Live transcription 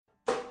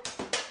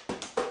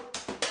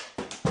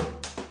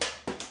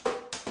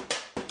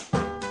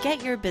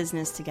Get your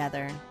business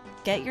together.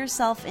 Get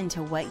yourself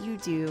into what you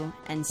do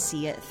and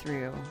see it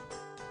through.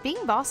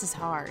 Being boss is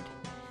hard.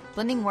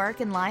 Blending work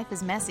and life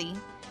is messy.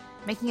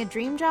 Making a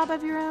dream job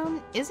of your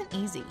own isn't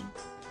easy.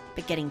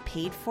 But getting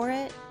paid for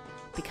it,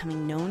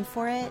 becoming known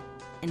for it,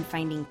 and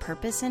finding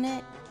purpose in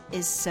it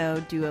is so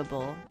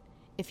doable.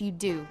 If you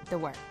do the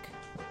work.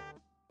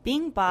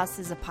 Being Boss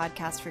is a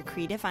podcast for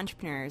creative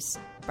entrepreneurs,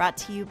 brought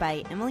to you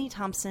by Emily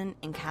Thompson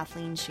and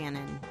Kathleen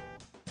Shannon.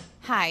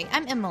 Hi,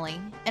 I'm Emily,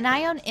 and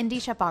I own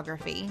Indie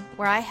Shopography,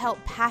 where I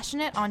help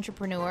passionate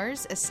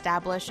entrepreneurs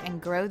establish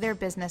and grow their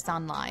business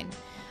online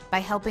by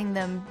helping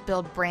them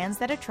build brands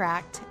that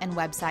attract and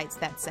websites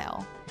that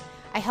sell.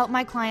 I help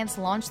my clients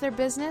launch their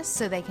business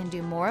so they can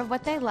do more of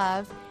what they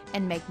love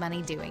and make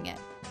money doing it.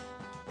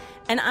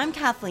 And I'm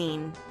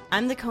Kathleen.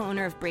 I'm the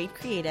co-owner of Braid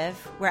Creative,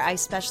 where I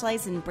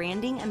specialize in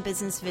branding and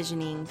business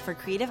visioning for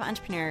creative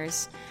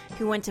entrepreneurs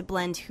who want to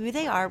blend who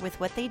they are with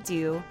what they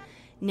do,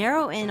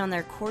 narrow in on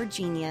their core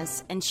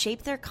genius, and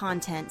shape their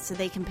content so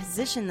they can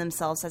position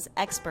themselves as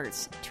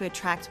experts to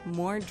attract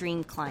more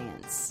dream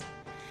clients.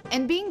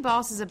 And Being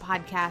Boss is a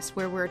podcast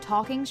where we're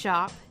talking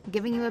shop,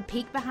 giving you a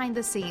peek behind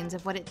the scenes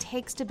of what it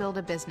takes to build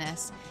a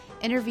business,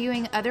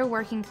 interviewing other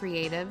working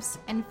creatives,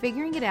 and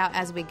figuring it out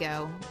as we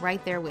go,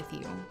 right there with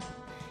you.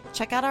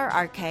 Check out our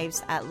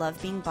archives at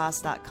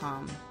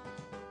lovebeingboss.com.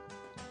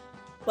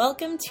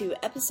 Welcome to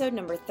episode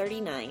number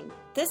 39.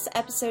 This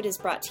episode is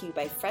brought to you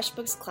by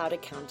FreshBooks Cloud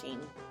Accounting.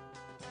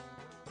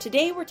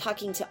 Today we're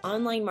talking to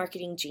online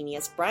marketing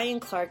genius Brian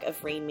Clark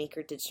of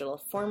Rainmaker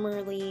Digital,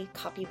 formerly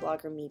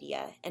CopyBlogger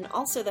Media, and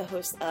also the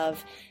host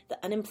of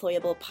the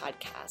Unemployable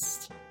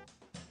podcast.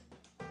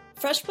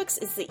 FreshBooks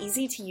is the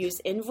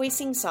easy-to-use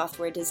invoicing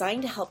software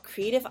designed to help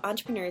creative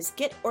entrepreneurs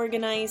get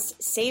organized,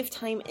 save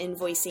time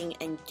invoicing,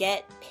 and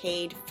get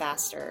paid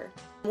faster.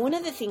 One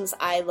of the things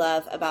I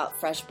love about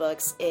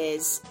FreshBooks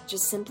is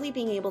just simply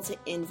being able to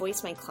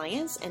invoice my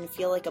clients and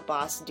feel like a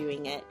boss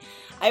doing it.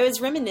 I was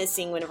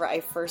reminiscing whenever I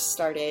first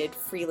started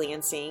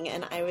freelancing,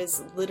 and I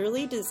was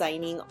literally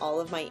designing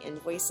all of my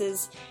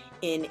invoices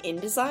in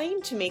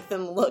InDesign to make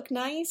them look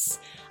nice.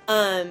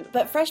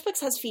 But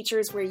FreshBooks has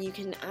features where you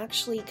can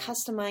actually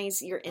customize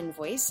your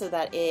invoice so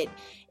that it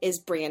is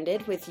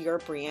branded with your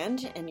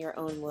brand and your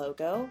own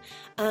logo.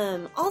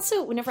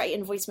 Also, whenever I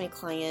invoice my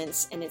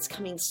clients and it's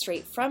coming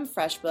straight from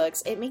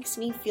FreshBooks, it makes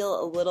me feel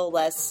a little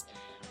less,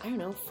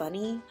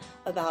 funny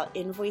about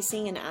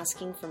invoicing and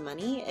asking for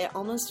money. It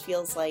almost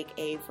feels like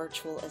a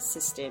virtual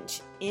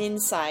assistant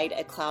inside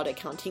a cloud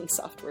accounting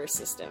software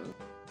system.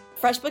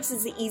 FreshBooks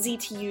is the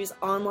easy-to-use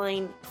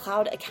online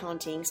cloud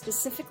accounting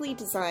specifically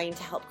designed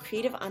to help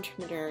creative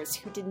entrepreneurs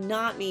who did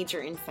not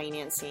major in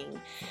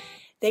financing.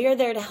 They are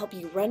there to help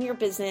you run your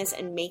business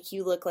and make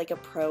you look like a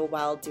pro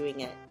while doing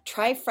it.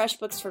 Try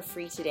FreshBooks for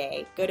free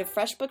today. Go to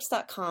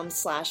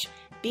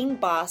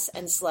freshbooks.com/beingboss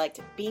and select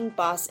Being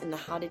Boss in the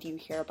How Did You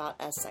Hear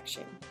About Us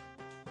section.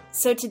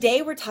 So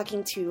today we're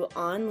talking to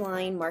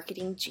online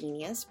marketing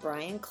genius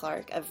Brian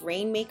Clark of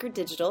Rainmaker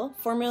Digital,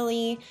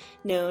 formerly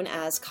known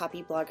as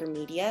CopyBlogger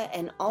Media,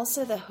 and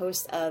also the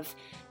host of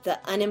the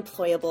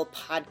Unemployable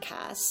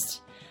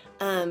podcast.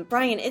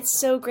 Brian, it's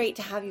so great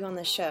to have you on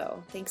the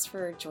show. Thanks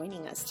for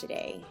joining us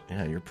today.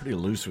 Yeah, you're pretty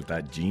loose with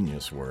that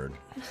genius word.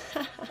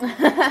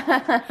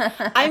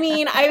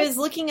 I was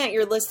looking at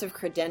your list of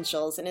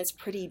credentials, and it's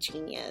pretty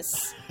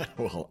genius.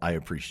 Well, I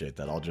appreciate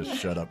that. I'll just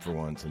shut up for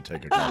once and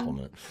take a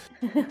compliment.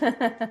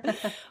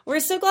 We're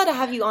so glad to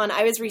have you on.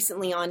 I was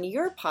recently on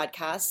your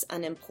podcast,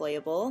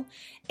 Unemployable,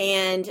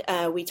 and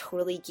we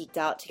totally geeked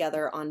out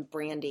together on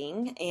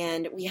branding,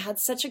 and we had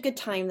such a good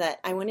time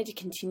that I wanted to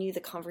continue the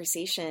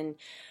conversation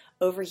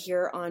over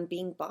here on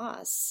Being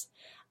Boss.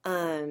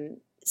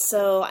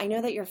 So I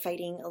know that you're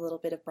fighting a little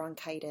bit of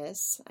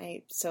bronchitis.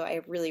 So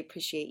I really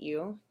appreciate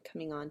you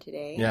coming on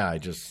today. Yeah, I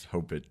just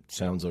hope it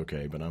sounds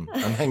okay, but I'm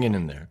hanging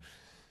in there.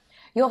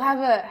 You'll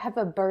have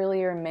a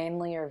burlier,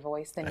 manlier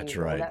voice than That's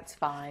usual. right. That's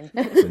fine.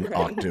 It's an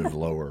octave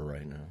lower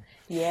right now.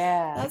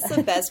 Yeah. That's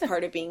the best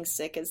part of being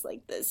sick is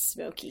like this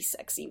smoky,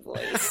 sexy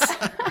voice.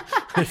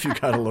 If you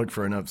got to look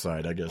for an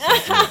upside, I guess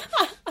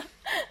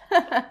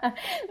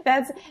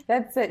that's it.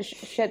 That's what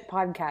shit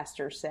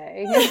podcasters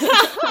say.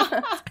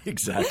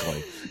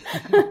 Exactly.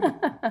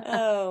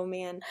 Oh,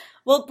 man.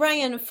 Well,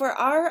 Brian, for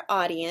our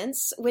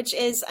audience, which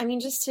is,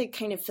 just to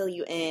kind of fill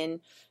you in,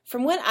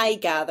 from what I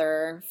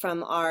gather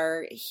from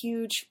our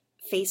huge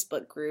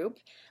Facebook group,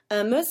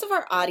 most of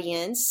our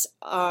audience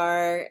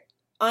are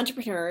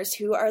entrepreneurs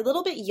who are a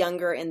little bit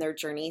younger in their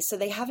journey, so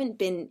they haven't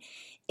been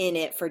in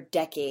it for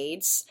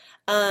decades.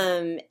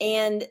 And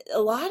a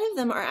lot of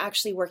them are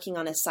actually working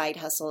on a side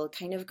hustle,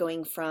 kind of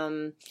going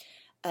from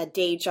a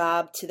day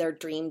job to their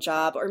dream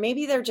job, or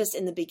maybe they're just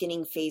in the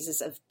beginning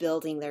phases of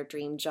building their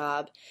dream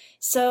job.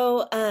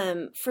 So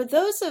for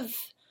those of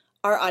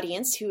our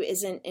audience who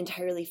isn't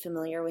entirely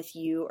familiar with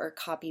you or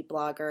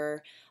CopyBlogger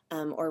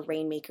or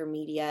Rainmaker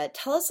Media,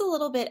 tell us a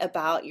little bit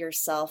about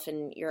yourself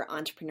and your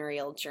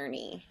entrepreneurial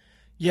journey.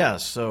 Yeah,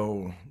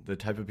 so the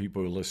type of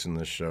people who listen to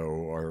this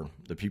show are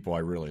the people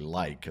I really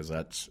like, because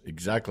that's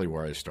exactly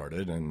where I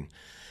started. And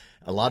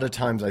a lot of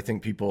times I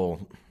think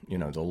people,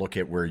 they'll look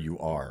at where you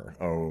are.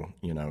 Oh,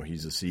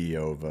 he's a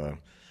CEO of a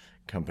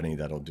company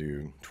that'll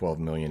do 12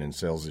 million in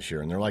sales this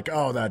year. And they're like,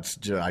 oh,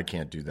 I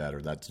can't do that,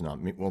 or that's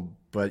not me. Well,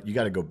 but you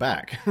got to go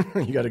back.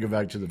 You got to go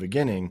back to the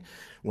beginning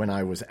when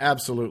I was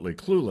absolutely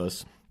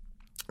clueless.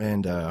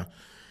 And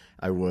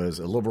I was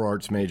a liberal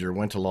arts major,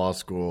 went to law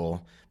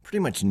school, pretty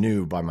much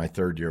knew by my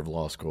third year of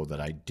law school that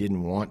I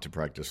didn't want to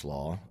practice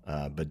law,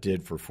 but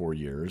did for 4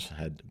 years,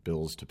 had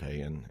bills to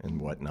pay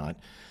and whatnot.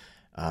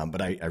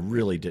 But I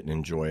really didn't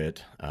enjoy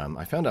it.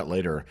 I found out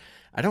later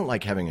I don't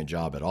like having a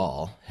job at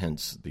all,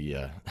 hence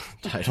the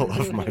title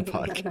of my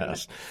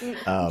podcast.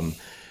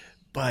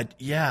 But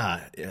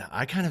yeah,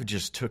 I kind of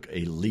just took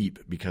a leap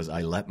because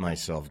I let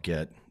myself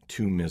get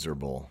too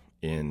miserable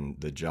in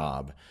the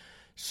job.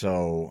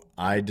 So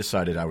I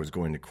decided I was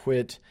going to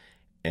quit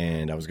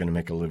and I was going to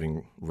make a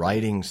living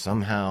writing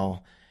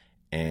somehow.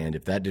 And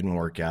if that didn't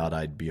work out,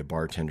 I'd be a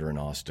bartender in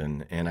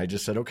Austin. And I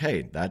just said,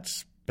 okay,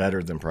 that's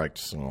better than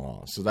practicing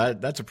law. So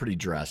that's a pretty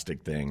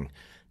drastic thing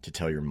to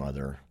tell your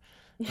mother.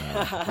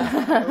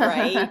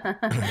 Right.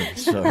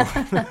 So,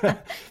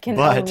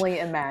 only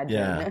imagine.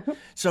 Yeah.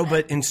 So,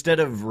 but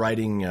instead of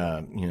writing,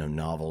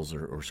 novels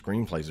or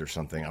screenplays or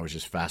something, I was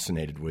just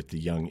fascinated with the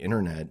young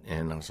internet.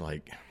 And I was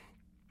like,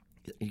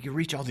 you can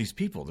reach all these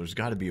people. There's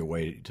got to be a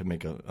way to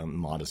make a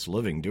modest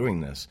living doing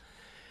this.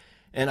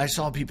 And I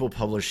saw people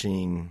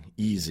publishing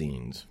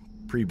e-zines,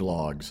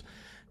 pre-blogs.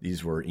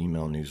 These were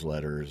email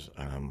newsletters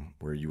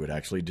where you would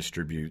actually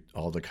distribute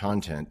all the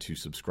content to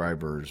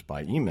subscribers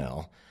by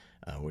email,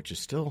 which is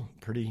still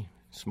pretty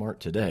smart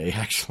today,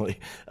 actually.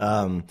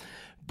 So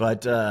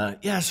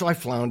I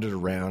floundered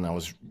around. I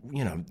was,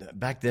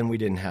 back then we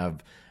didn't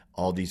have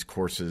all these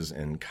courses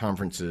and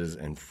conferences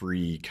and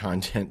free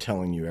content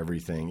telling you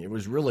everything. It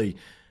was really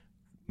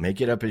make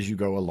it up as you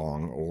go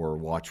along or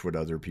watch what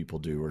other people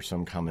do or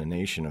some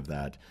combination of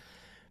that.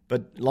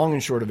 But long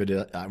and short of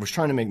it, I was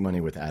trying to make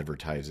money with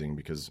advertising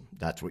because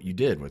that's what you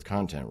did with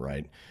content,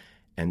 right?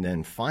 And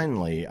then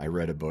finally, I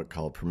read a book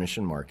called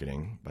Permission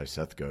Marketing by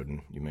Seth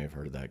Godin. You may have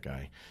heard of that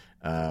guy.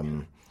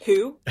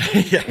 Who?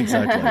 Yeah,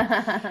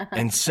 exactly.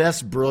 And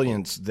Seth's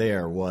brilliance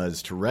there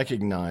was to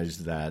recognize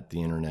that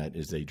the internet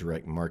is a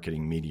direct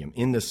marketing medium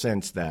in the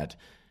sense that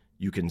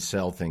you can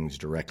sell things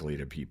directly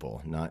to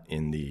people, not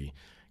in the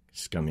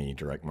scummy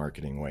direct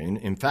marketing way. And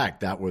in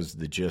fact, that was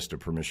the gist of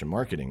permission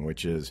marketing,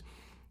 which is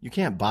you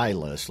can't buy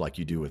lists like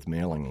you do with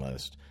mailing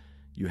lists.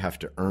 You have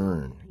to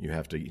earn. You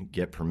have to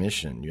get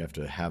permission. You have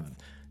to have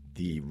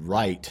the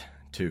right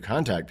to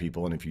contact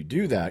people. And if you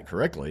do that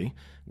correctly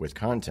with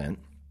content,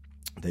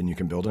 then you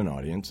can build an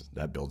audience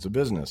that builds a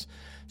business.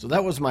 So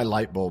that was my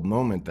light bulb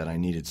moment that I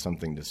needed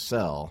something to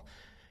sell.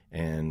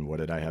 And what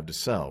did I have to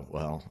sell?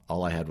 Well,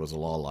 all I had was a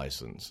law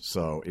license.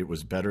 So it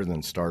was better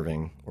than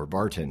starving or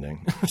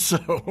bartending.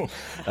 So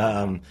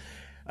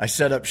I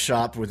set up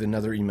shop with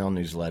another email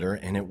newsletter,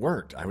 and it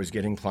worked. I was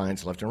getting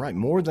clients left and right,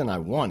 more than I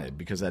wanted,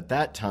 because at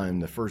that time,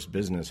 the first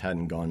business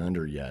hadn't gone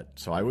under yet.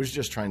 So I was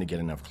just trying to get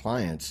enough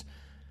clients.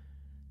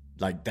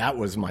 Like that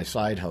was my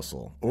side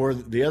hustle, or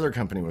the other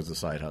company was a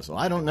side hustle.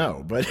 I don't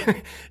know, but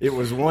it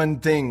was one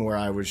thing where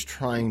I was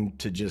trying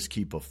to just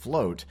keep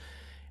afloat.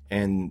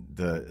 And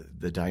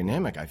the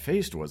dynamic I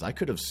faced was I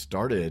could have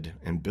started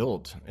and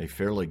built a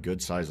fairly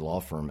good-sized law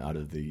firm out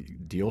of the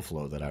deal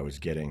flow that I was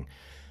getting.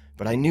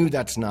 But I knew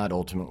that's not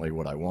ultimately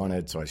what I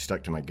wanted, so I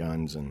stuck to my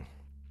guns and,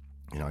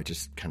 I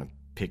just kind of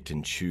picked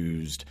and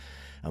chose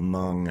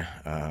among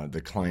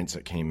the clients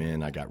that came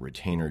in. I got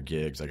retainer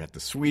gigs. I got the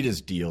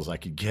sweetest deals I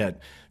could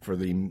get for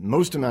the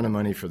most amount of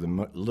money for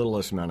the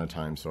littlest amount of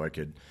time so I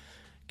could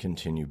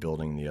continue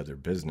building the other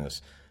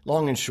business.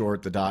 Long and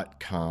short, the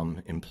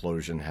 .com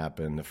implosion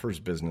happened. The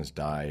first business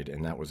died,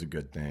 and that was a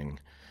good thing.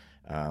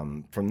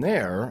 From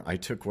there, I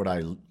took what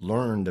I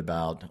learned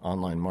about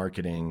online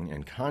marketing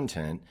and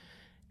content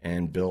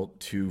and built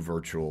 2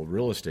 virtual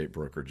real estate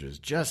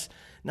brokerages. Just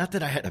not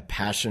that I had a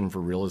passion for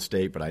real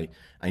estate, but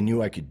I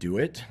knew I could do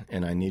it,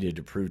 and I needed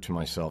to prove to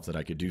myself that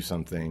I could do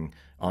something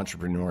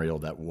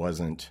entrepreneurial that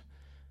wasn't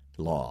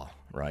law,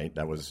 right?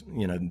 That was,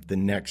 the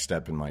next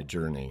step in my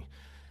journey.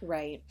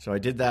 Right. So I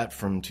did that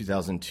from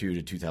 2002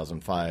 to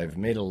 2005,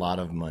 made a lot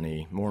of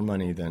money, more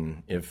money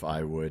than if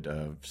I would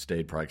have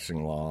stayed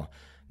practicing law.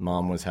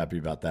 Mom was happy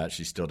about that.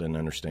 She still didn't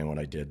understand what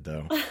I did,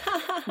 though.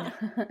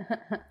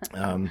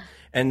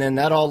 And then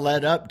that all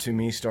led up to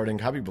me starting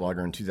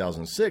CopyBlogger in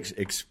 2006,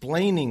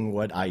 explaining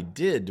what I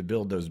did to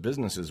build those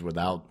businesses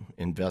without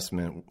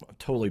investment,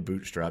 totally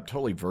bootstrapped,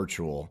 totally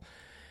virtual.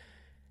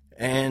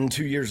 And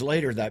 2 years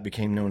later, that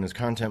became known as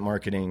content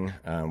marketing.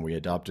 We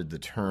adopted the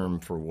term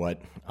for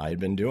what I had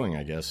been doing,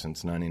 I guess,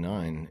 since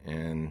 99.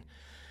 And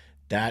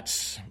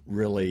that's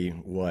really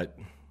what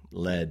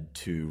led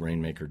to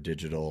Rainmaker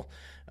Digital.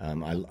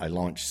 I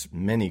launched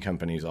many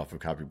companies off of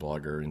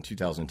CopyBlogger. In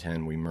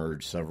 2010, we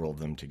merged several of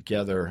them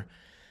together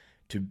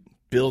to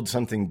build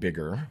something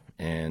bigger.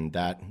 And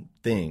that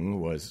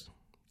thing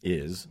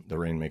is the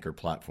Rainmaker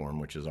platform,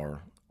 which is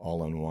our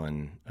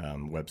all-in-one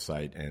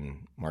website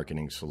and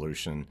marketing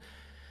solution.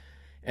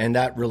 And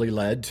that really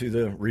led to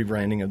the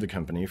rebranding of the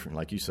company, from,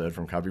 like you said,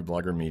 from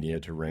CopyBlogger Media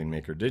to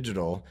Rainmaker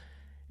Digital.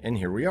 And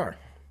here we are.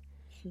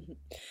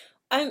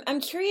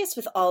 I'm curious,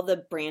 with all the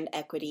brand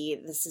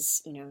equity, this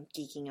is,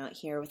 geeking out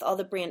here, with all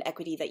the brand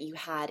equity that you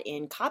had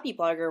in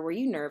CopyBlogger, were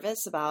you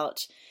nervous about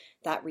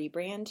that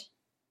rebrand?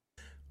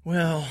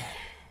 Well,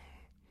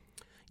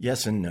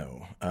 yes and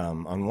no.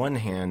 On one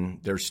hand,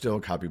 there's still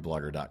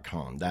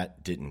copyblogger.com.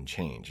 That didn't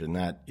change, and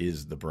that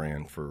is the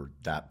brand for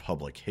that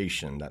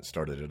publication that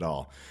started it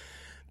all.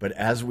 But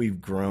as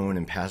we've grown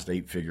and passed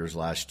 8 figures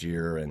last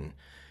year and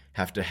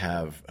have to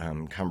have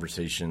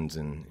conversations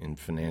in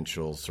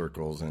financial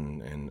circles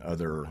and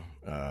other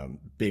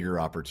bigger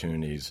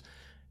opportunities,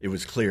 it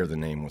was clear the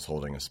name was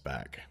holding us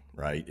back,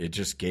 right? It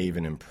just gave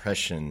an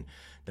impression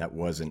that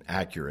wasn't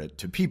accurate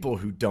to people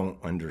who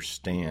don't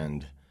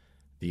understand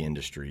the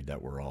industry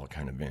that we're all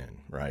kind of in,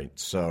 right?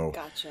 So,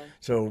 Gotcha.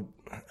 So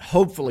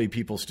hopefully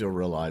people still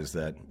realize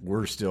that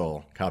we're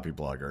still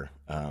CopyBlogger.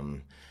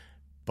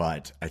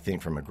 But I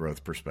think from a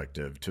growth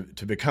perspective,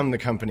 to become the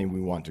company we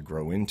want to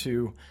grow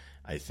into,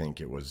 I think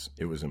it was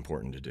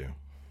important to do.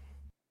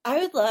 I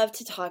would love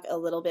to talk a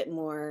little bit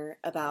more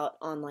about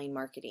online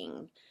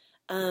marketing.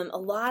 A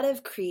lot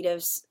of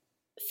creatives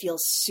feel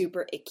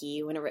super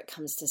icky whenever it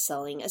comes to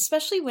selling,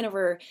 especially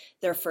whenever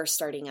they're first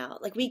starting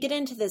out. Like, we get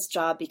into this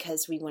job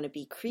because we want to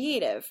be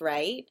creative,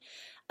 right?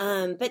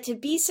 But to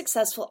be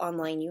successful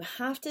online, you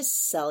have to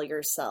sell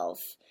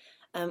yourself.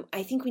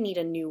 I think we need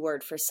a new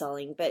word for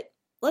selling, but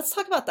let's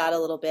talk about that a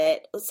little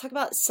bit. Let's talk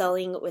about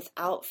selling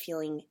without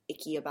feeling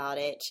icky about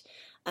it,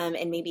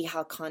 and maybe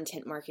how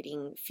content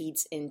marketing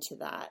feeds into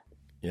that.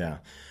 Yeah.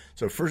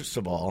 So first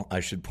of all,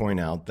 I should point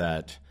out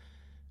that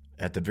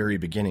at the very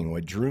beginning,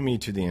 what drew me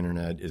to the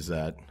internet is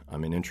that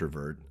I'm an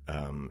introvert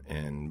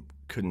and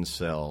couldn't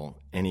sell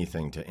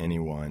anything to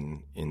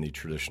anyone in the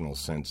traditional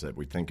sense that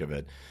we think of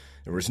it.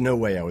 There was no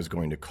way I was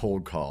going to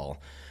cold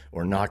call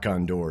or knock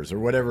on doors or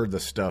whatever the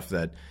stuff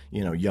that,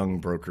 young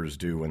brokers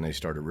do when they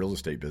start a real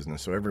estate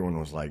business. So everyone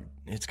was like,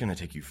 it's going to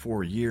take you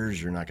 4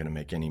 years. You're not going to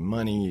make any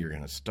money. You're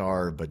going to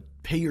starve, but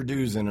pay your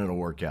dues and it'll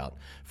work out.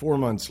 4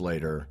 months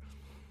later,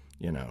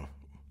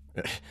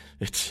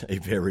 it's a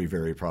very,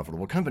 very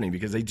profitable company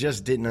because they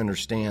just didn't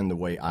understand the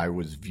way I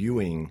was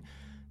viewing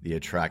the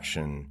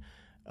attraction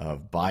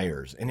of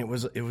buyers. And it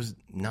was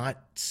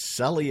not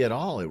selly at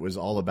all. It was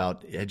all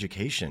about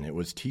education. It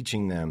was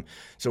teaching them.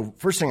 So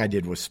first thing I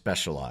did was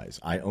specialize.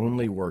 I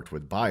only worked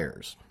with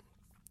buyers.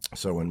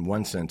 So in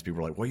one sense,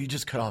 people were like, well, you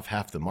just cut off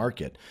half the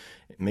market,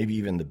 maybe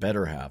even the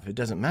better half. It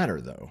doesn't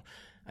matter, though.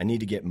 I need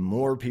to get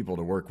more people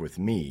to work with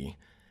me.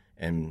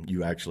 And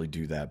you actually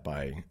do that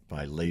by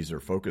laser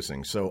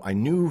focusing. So I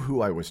knew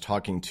who I was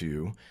talking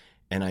to,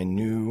 and I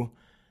knew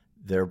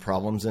their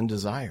problems and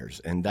desires.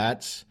 And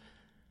that's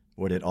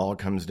what it all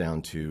comes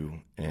down to.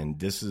 And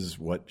this is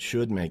what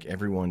should make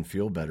everyone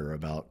feel better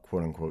about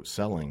quote unquote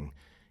selling.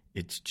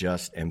 It's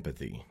just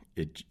empathy.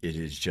 It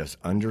is just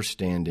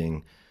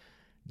understanding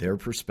their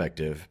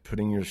perspective,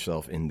 putting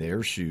yourself in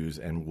their shoes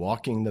and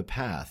walking the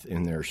path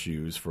in their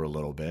shoes for a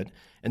little bit.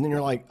 And then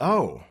you're like,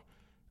 oh,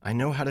 I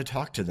know how to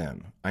talk to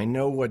them. I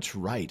know what's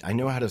right. I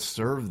know how to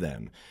serve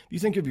them. If you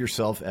think of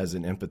yourself as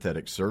an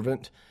empathetic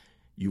servant,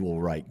 you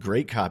will write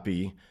great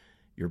copy,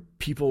 your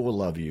people will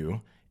love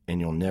you,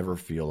 and you'll never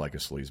feel like a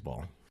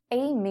sleazeball.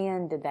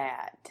 Amen to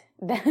that.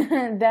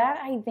 That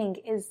I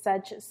think is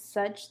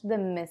such the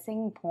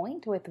missing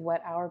point with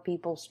what our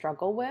people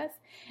struggle with,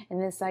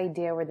 and this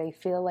idea where they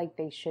feel like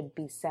they should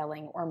be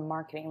selling or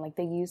marketing. Like,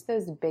 they use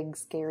those big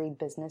scary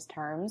business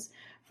terms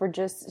for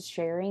just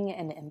sharing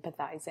and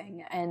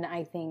empathizing. And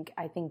I think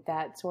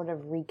that sort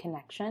of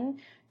reconnection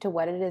to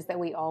what it is that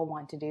we all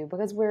want to do,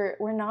 because we're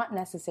not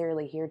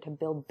necessarily here to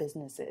build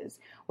businesses.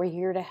 We're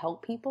here to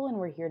help people, and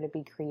we're here to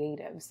be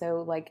creative.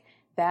 So like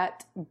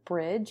that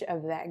bridge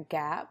of that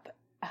gap,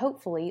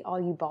 hopefully all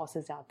you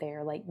bosses out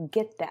there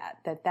get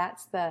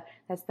that's the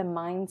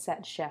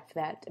mindset shift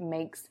that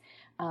makes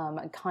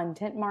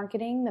content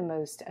marketing the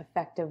most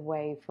effective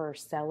way for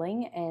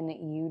selling, and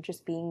you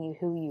just being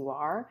who you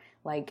are,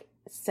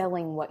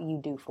 selling what you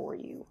do for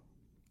you.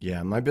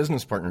 Yeah, my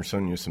business partner,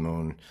 Sonia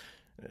Simone,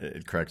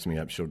 it cracks me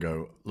up. She'll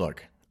go,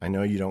 look, I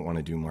know you don't want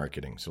to do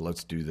marketing, so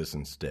let's do this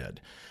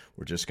instead.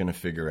 We're just going to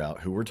figure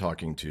out who we're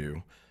talking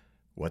to,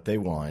 what they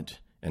want,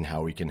 and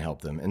how we can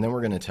help them. And then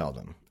we're going to tell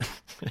them.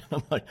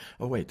 I'm like,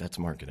 oh, wait, that's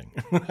marketing.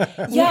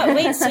 Yeah,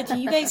 wait, so do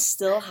you guys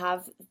still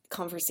have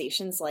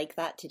conversations like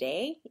that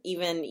today?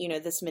 Even,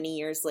 this many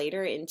years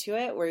later into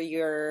it, where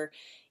you're,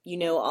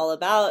 all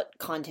about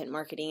content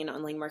marketing and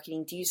online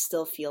marketing, do you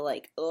still feel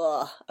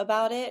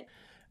about it?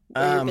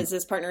 Where your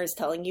business partner is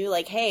telling you,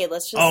 hey,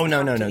 let's just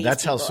no.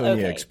 That's people. how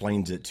Sonia Okay.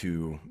 explains it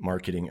to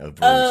marketing averse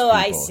people.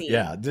 I see.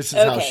 Yeah, this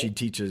is how she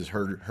teaches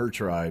her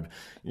tribe,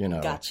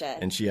 Gotcha.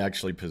 And she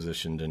actually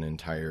positioned an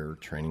entire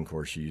training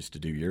course she used to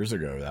do years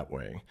ago that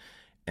way.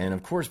 And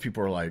of course,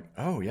 people are like,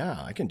 oh, yeah,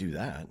 I can do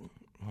that.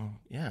 Well,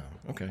 yeah,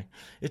 okay.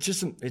 It's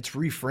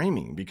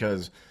reframing,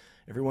 because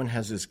everyone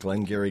has this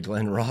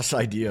Glenn Ross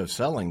idea of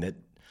selling that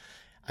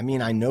I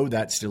mean, I know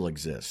that still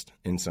exists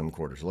in some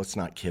quarters. Let's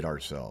not kid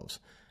ourselves.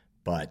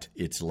 But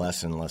it's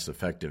less and less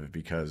effective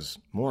because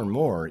more and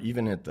more,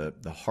 even at the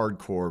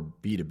hardcore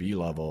B2B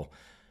level,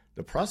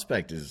 the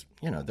prospect is,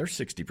 they're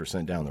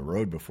 60% down the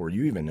road before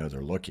you even know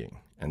they're looking.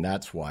 And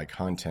that's why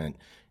content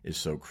is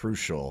so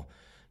crucial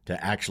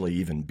to actually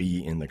even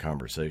be in the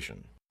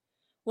conversation.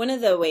 One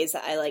of the ways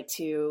that I like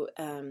to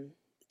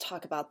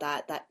talk about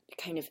that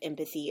kind of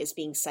empathy is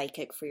being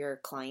psychic for your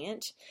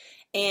client.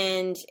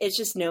 And it's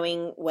just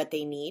knowing what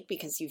they need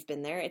because you've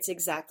been there. It's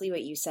exactly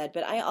what you said.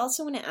 But I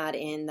also want to add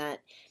in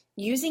that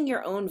using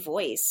your own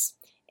voice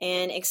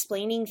and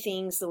explaining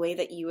things the way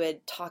that you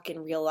would talk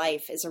in real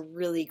life is a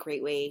really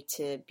great way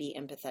to be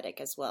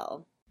empathetic as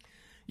well.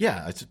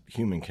 Yeah, it's a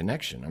human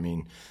connection. I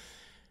mean,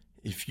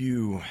 if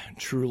you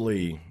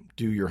truly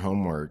do your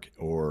homework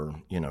or,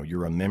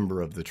 you're a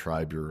member of the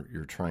tribe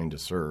you're trying to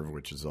serve,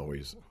 which has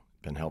always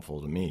been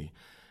helpful to me,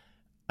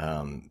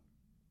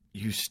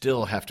 you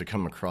still have to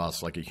come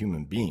across like a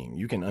human being.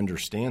 You can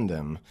understand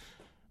them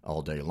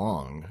all day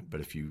long,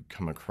 but if you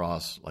come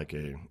across like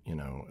a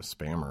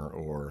spammer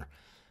or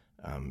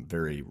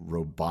very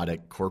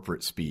robotic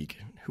corporate speak,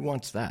 who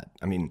wants that?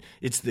 I mean,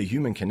 it's the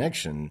human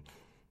connection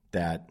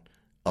that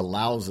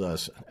allows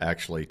us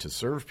actually to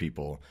serve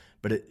people,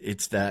 but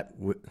it's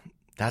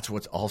that's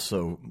what's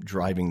also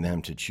driving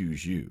them to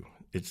choose you.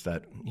 It's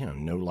that,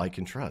 know, like,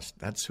 and trust.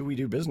 That's who we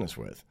do business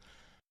with.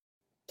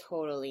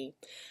 Totally.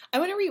 I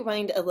want to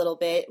rewind a little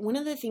bit. One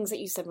of the things that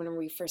you said when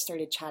we first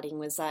started chatting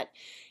was that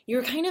you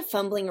were kind of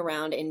fumbling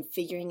around and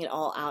figuring it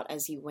all out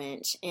as you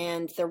went.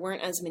 And there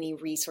weren't as many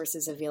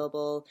resources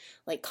available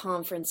like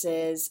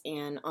conferences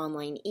and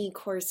online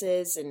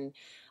e-courses and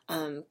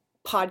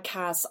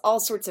podcasts, all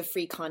sorts of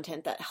free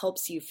content that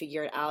helps you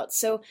figure it out.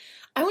 So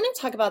I want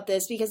to talk about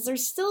this because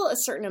there's still a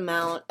certain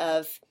amount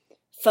of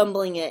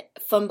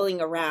fumbling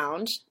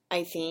around,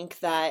 I think,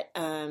 that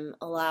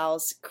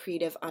allows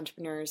creative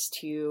entrepreneurs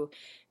to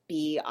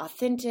be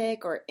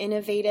authentic or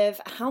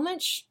innovative. How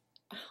much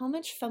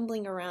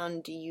fumbling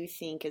around do you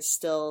think is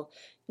still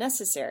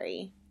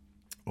necessary?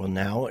 Well,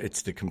 now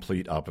it's the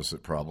complete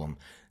opposite problem.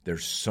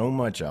 There's so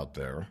much out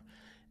there,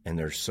 and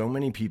there's so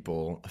many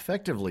people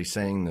effectively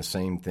saying the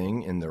same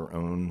thing in their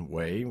own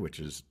way, which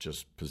is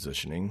just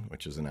positioning,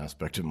 which is an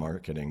aspect of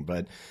marketing.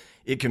 But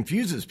it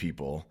confuses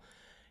people.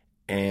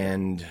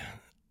 And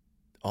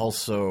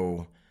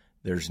also,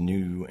 there's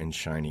new and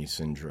shiny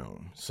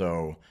syndrome.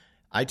 So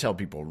I tell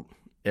people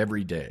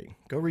every day,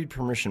 go read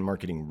Permission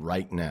Marketing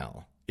right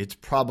now. It's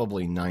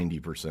probably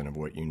 90% of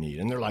what you need.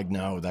 And they're like,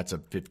 no, that's a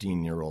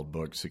 15-year-old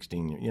book,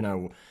 16,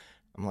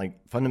 I'm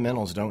like,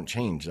 fundamentals don't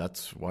change.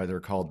 That's why they're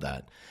called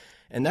that.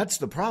 And that's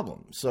the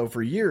problem. So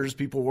for years,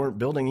 people weren't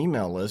building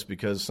email lists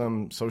because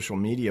some social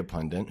media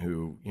pundit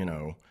who,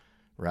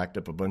 racked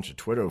up a bunch of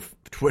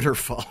Twitter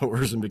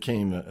followers and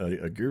became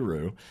a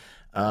guru,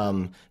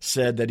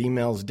 said that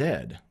email's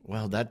dead.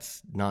 Well,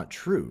 that's not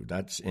true.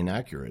 That's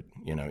inaccurate.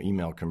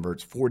 Email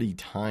converts 40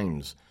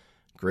 times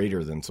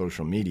greater than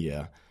social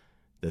media,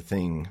 the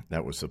thing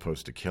that was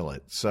supposed to kill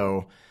it.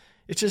 So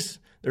it's just,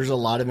 there's a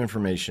lot of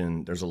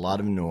information, there's a lot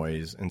of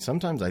noise, and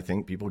sometimes I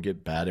think people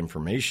get bad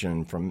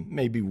information from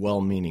maybe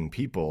well-meaning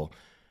people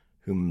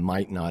who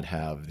might not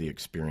have the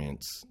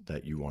experience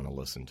that you want to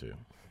listen to.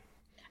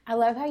 I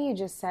love how you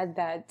just said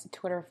that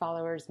Twitter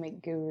followers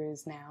make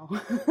gurus now.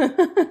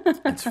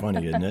 It's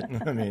funny, isn't it?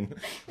 I mean,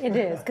 it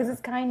is, because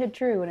it's kind of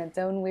true in its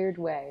own weird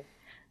way.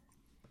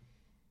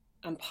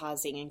 I'm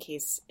pausing in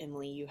case,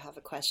 Emily, you have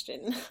a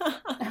question.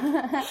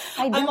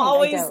 I'm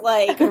always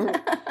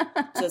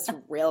just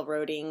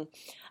railroading.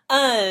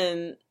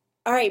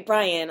 All right,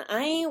 Brian,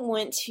 I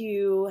want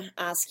to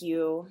ask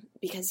you,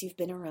 because you've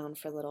been around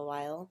for a little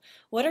while,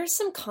 what are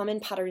some common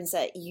patterns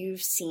that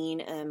you've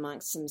seen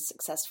amongst some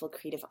successful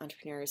creative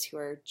entrepreneurs who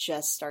are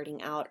just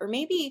starting out, or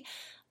maybe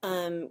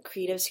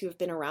creatives who have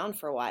been around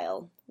for a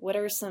while? What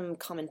are some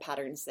common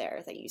patterns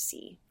there that you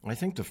see? I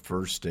think the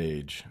first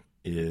stage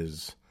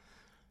is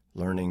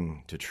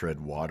learning to tread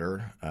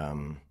water,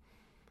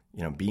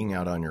 being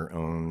out on your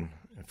own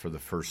for the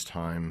first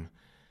time.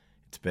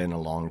 It's been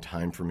a long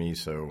time for me,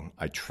 so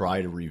I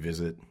try to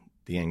revisit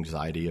the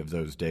anxiety of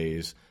those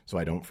days so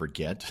I don't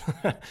forget.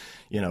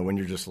 When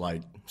you're just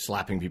like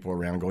slapping people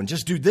around going,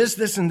 just do this,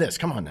 this, and this.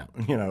 Come on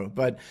now,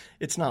 But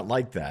it's not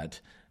like that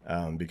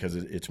because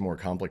it's more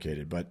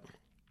complicated. But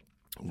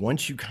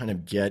once you kind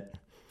of get,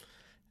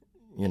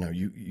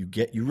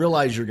 you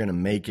realize you're going to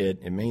make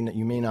it.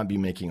 You may not be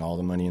making all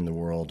the money in the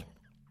world,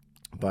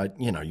 but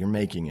you're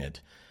making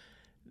it.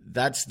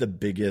 That's the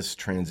biggest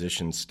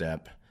transition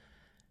step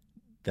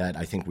that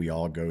I think we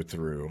all go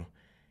through.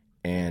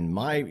 And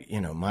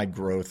my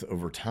growth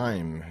over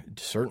time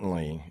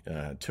certainly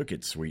took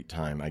its sweet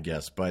time, I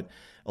guess. But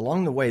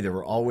along the way, there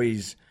were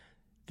always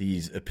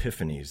these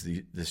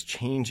epiphanies, this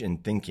change in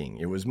thinking.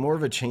 It was more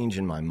of a change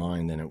in my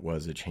mind than it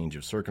was a change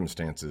of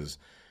circumstances.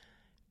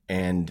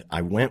 And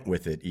I went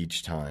with it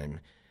each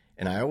time.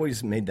 And I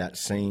always made that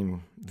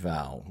same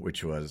vow,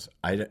 which was,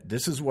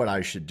 this is what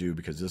I should do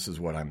because this is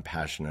what I'm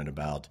passionate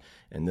about.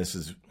 And this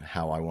is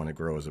how I want to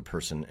grow as a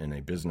person and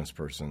a business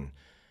person.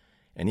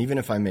 And even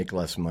if I make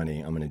less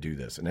money, I'm going to do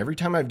this. And every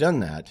time I've done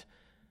that,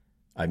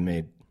 I've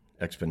made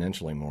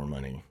exponentially more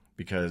money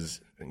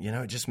because,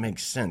 it just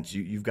makes sense.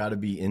 You've got to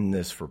be in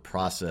this for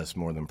process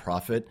more than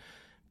profit.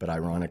 But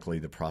ironically,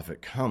 the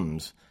profit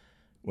comes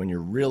when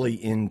you're really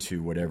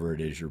into whatever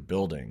it is you're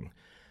building.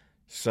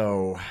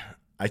 So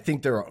I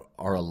think there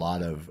are a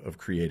lot of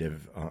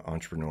creative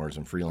entrepreneurs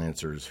and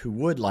freelancers who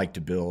would like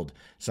to build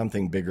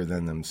something bigger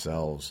than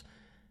themselves,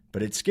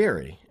 but it's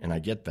scary, and I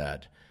get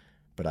that.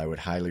 But I would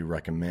highly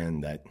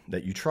recommend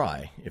that you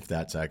try if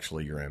that's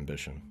actually your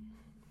ambition.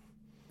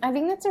 I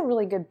think that's a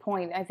really good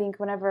point. I think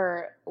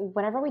whenever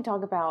we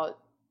talk about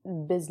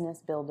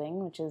business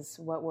building, which is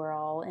what we're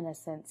all in a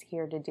sense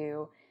here to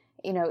do,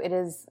 it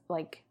is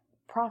like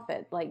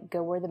profit, like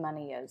go where the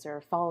money is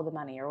or follow the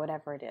money or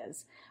whatever it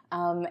is.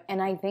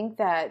 And I think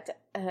that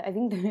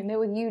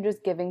with you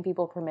just giving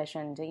people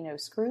permission to,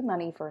 screw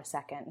money for a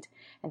second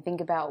and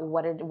think about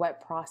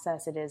what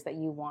process it is that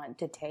you want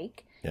to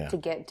take to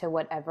get to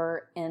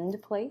whatever end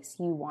place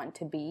you want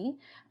to be,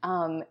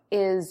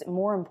 is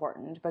more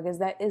important because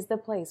that is the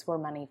place where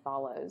money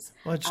follows.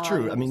 Well, it's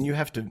true. I mean, you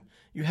have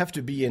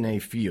to be in a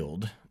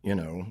field,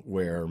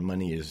 where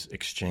money is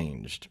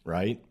exchanged,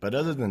 right? But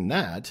other than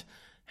that,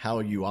 how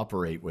you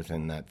operate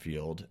within that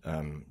field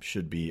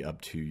should be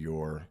up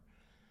to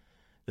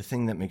the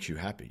thing that makes you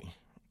happy,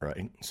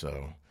 right?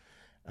 So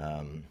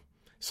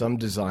some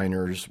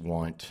designers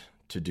want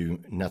to do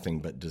nothing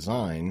but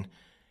design,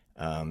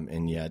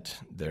 and yet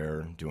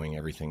they're doing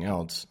everything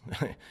else,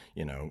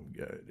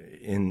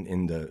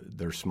 in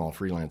their small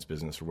freelance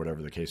business or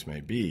whatever the case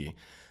may be.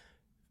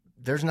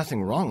 There's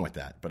nothing wrong with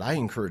that, but I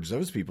encourage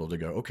those people to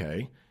go,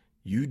 okay,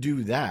 you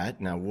do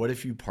that. Now, what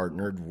if you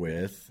partnered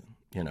with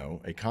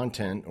a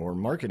content or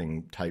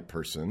marketing type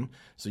person,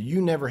 so you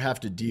never have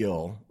to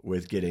deal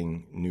with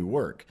getting new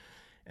work?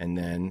 And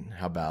then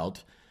how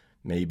about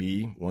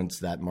maybe once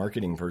that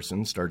marketing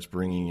person starts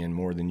bringing in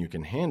more than you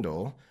can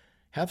handle,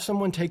 have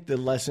someone take the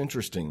less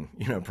interesting,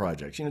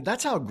 projects.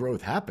 That's how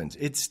growth happens.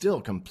 It's still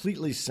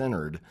completely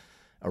centered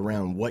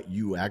around what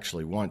you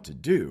actually want to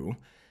do.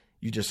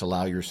 You just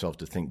allow yourself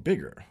to think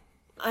bigger.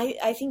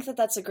 I think that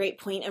that's a great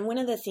point. And one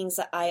of the things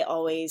that I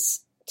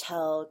always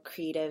tell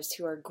creatives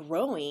who are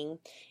growing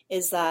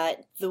is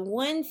that the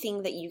one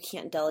thing that you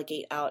can't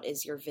delegate out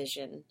is your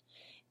vision.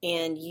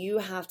 And you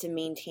have to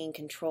maintain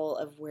control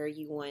of where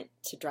you want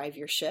to drive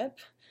your ship,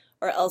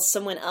 or else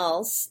someone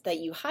else that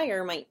you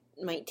hire might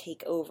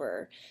take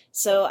over.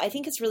 So I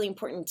think it's really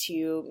important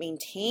to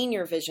maintain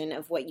your vision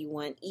of what you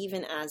want,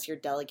 even as you're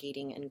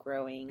delegating and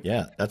growing.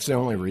 Yeah, that's the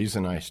only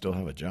reason I still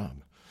have a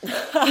job.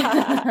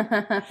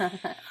 I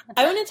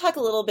want to talk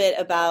a little bit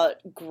about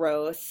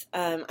growth.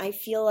 I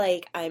feel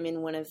like I'm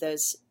in one of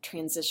those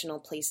transitional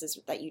places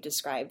that you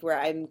described where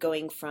I'm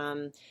going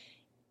from,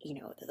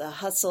 the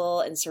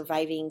hustle and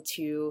surviving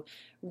to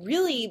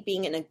really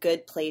being in a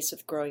good place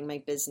with growing my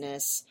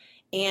business.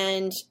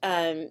 And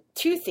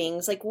two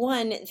things, like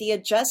one, the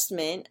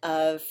adjustment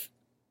of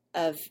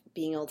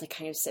being able to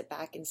kind of sit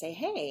back and say,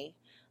 hey,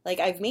 like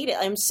I've made it.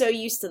 I'm so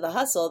used to the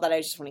hustle that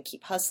I just want to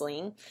keep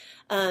hustling.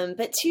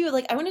 But two,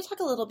 I want to talk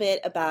a little bit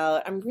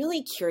about, I'm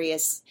really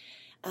curious,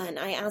 and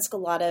I ask a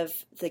lot of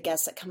the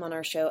guests that come on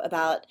our show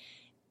about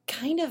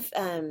kind of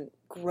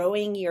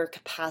growing your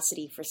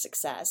capacity for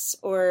success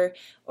or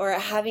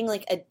having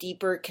a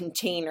deeper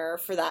container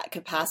for that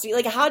capacity.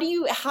 How do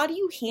you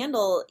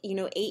handle,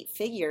 8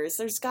 figures?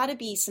 There's got to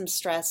be some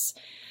stress.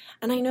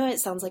 And I know it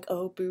sounds like,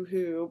 oh,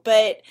 boo-hoo,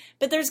 but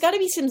there's got to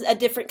be a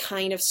different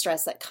kind of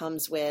stress that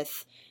comes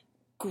with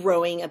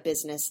growing a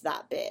business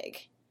that big.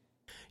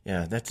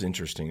 Yeah, that's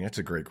interesting. That's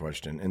a great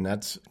question. And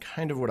that's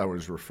kind of what I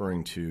was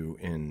referring to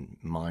in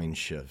mind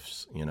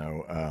shifts.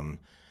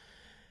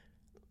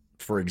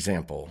 For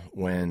example,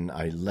 when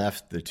I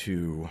left the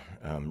 2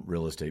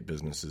 real estate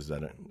businesses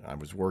that I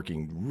was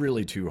working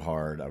really too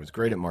hard, I was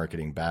great at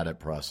marketing, bad at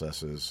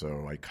processes,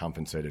 so I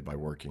compensated by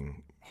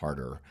working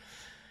harder.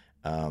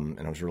 And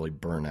I was really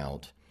burnt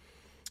out.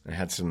 I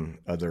had some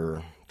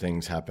other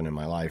things happen in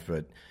my life,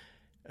 but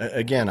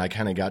again, I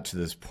kind of got to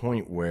this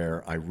point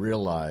where I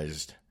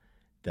realized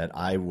that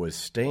I was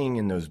staying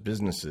in those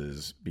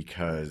businesses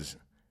because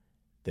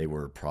they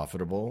were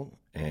profitable,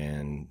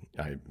 and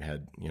I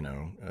had,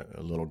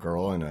 a little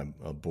girl and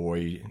a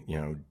boy,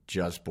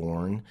 just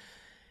born.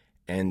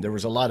 And there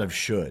was a lot of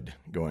should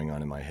going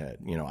on in my head.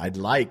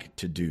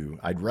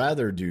 I'd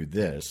rather do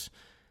this,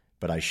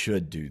 but I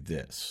should do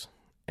this.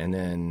 And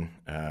then,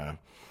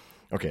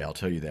 I'll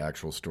tell you the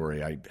actual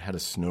story. I had a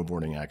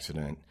snowboarding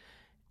accident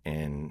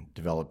and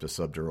developed a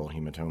subdural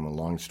hematoma.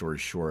 Long story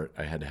short,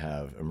 I had to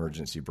have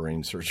emergency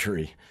brain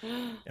surgery.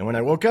 And when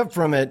I woke up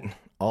from it,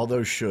 all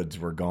those shoulds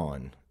were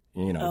gone.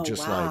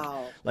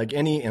 Wow. like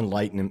any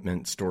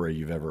enlightenment story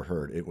you've ever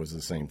heard, it was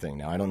the same thing.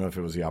 Now, I don't know if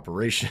it was the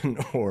operation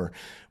or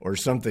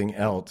something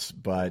else,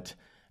 but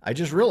I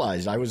just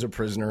realized I was a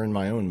prisoner in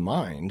my own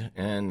mind,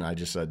 and I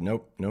just said,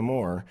 nope, no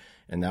more.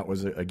 And that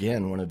was,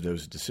 again, one of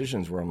those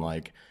decisions where I'm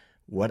like,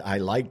 what I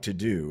like to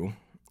do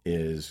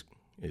is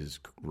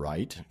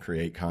write,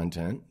 create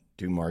content,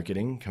 do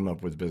marketing, come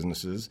up with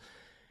businesses.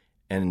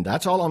 And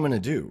that's all I'm going to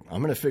do.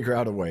 I'm going to figure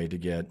out a way to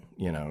get,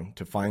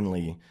 to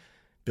finally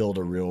build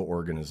a real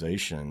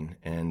organization.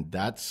 And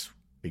that's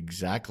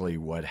exactly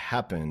what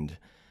happened.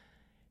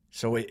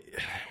 So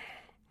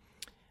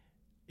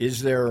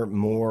is there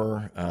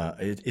more?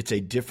 It's a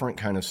different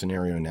kind of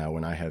scenario now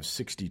when I have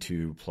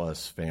 62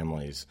 plus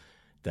families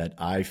that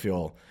I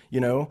feel,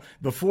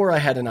 before I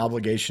had an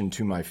obligation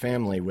to my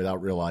family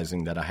without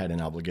realizing that I had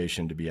an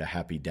obligation to be a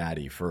happy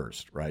daddy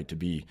first, right?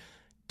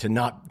 To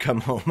not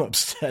come home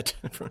upset,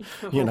 Right.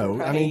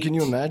 I mean, can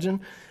you imagine?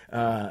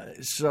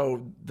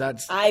 So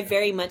I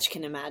very much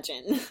can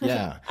imagine.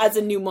 Yeah. As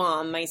a new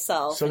mom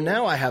myself. So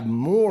now I have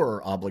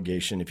more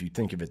obligation if you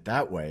think of it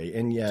that way.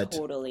 And yet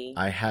Totally.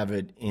 I have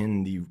it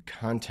in the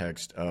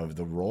context of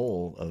the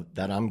role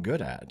that I'm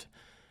good at.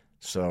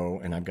 So,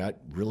 and I've got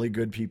really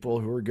good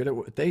people who are good at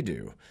what they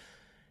do.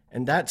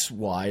 And that's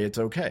why it's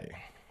okay.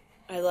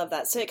 I love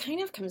that. So it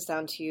kind of comes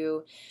down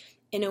to,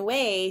 in a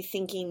way,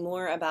 thinking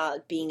more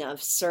about being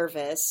of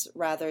service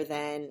rather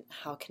than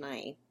how can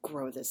I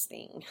grow this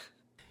thing?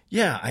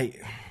 Yeah,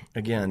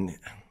 again,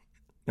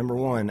 number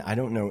one, I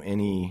don't know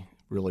any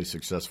really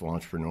successful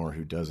entrepreneur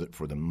who does it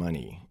for the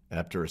money.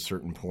 After a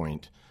certain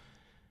point,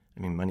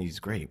 I mean, money's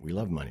great. We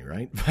love money,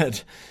 right?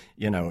 But,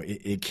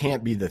 it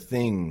can't be the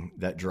thing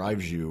that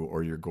drives you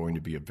or you're going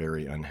to be a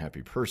very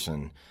unhappy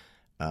person.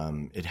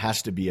 It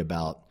has to be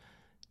about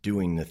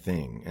doing the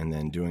thing and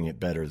then doing it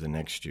better the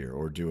next year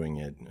or doing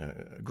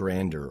it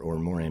grander or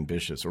more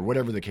ambitious or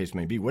whatever the case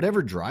may be,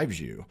 whatever drives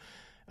you.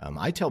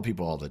 I tell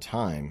people all the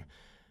time,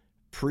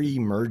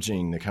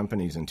 pre-merging the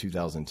companies in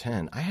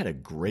 2010, I had a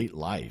great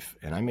life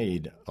and I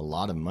made a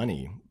lot of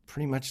money,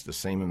 pretty much the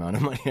same amount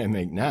of money I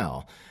make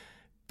now.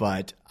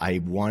 But I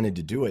wanted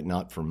to do it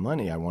not for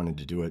money. I wanted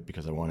to do it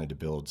because I wanted to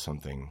build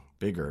something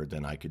bigger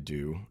than I could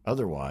do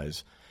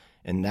otherwise.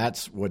 And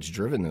that's what's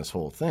driven this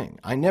whole thing.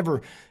 I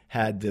never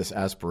had this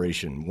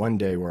aspiration one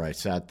day where I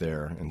sat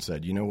there and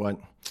said, you know what?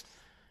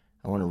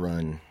 I want to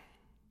run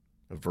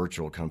a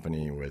virtual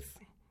company with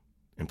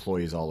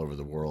employees all over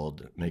the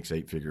world, makes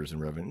 8 figures in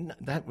revenue.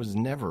 That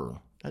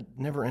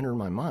never entered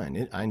my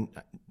mind. I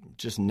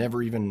just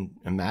never even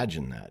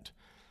imagined that.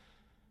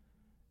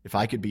 If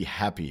I could be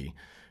happy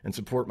and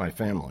support my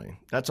family,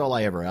 that's all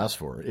I ever asked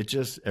for. It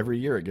just, every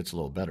year it gets a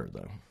little better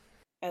though.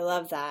 I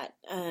love that.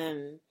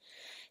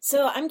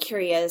 So I'm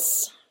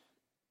curious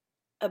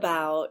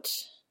about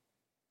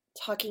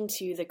talking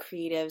to the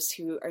creatives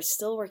who are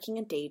still working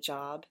a day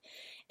job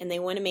and they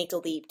want to make a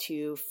leap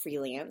to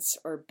freelance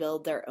or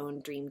build their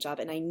own dream job.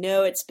 And I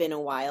know it's been a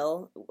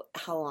while.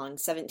 How long?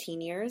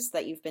 17 years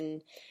that you've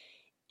been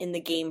in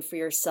the game for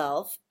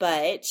yourself.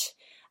 But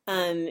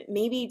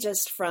maybe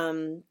just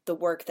from the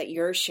work that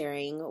you're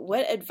sharing,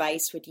 what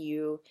advice would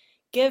you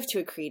give to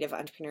a creative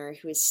entrepreneur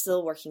who is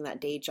still working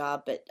that day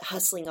job but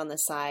hustling on the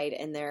side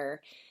and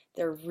they're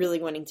really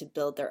wanting to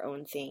build their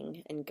own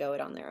thing and go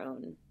it on their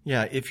own?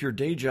 Yeah, if your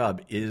day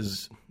job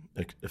is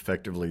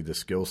effectively the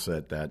skill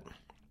set that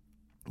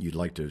you'd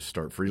like to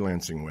start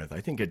freelancing with, I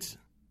think it's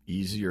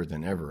easier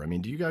than ever. I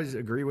mean, do you guys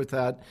agree with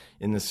that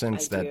in the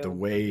sense that the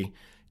way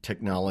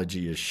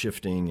technology is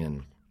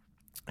shifting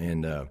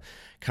and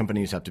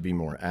companies have to be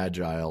more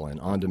agile and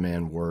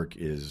on-demand work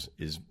is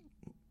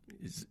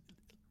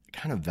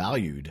kind of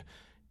valued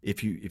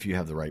if you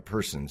have the right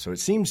person. So it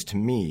seems to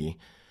me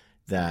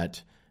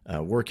that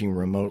working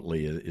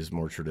remotely is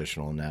more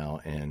traditional now,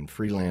 and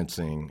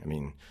freelancing, I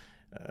mean,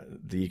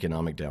 the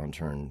economic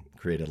downturn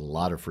created a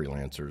lot of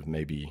freelancers,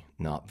 maybe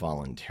not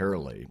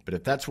voluntarily. But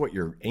if that's what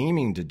you're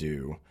aiming to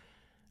do,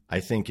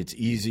 I think it's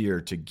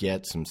easier to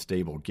get some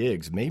stable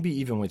gigs, maybe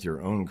even with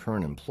your own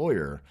current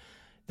employer,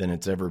 than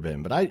it's ever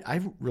been. But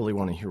I really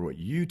want to hear what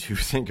you two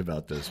think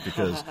about this,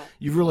 because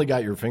you've really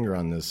got your finger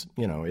on this.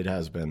 It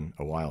has been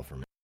a while for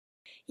me.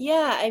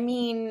 Yeah, I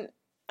mean,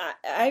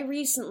 I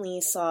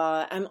recently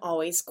saw, I'm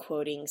always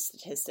quoting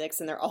statistics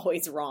and they're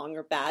always wrong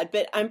or bad,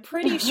 but I'm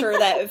pretty sure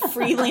that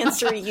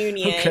Freelancer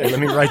Union... Okay, let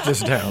me write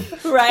this down.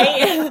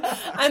 Right?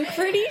 I'm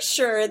pretty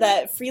sure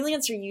that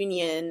Freelancer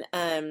Union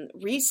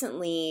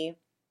recently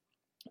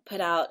put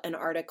out an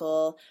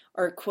article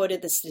or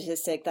quoted the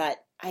statistic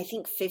that I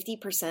think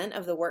 50%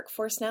 of the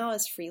workforce now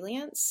is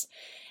freelance.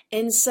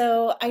 And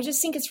so I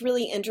just think it's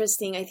really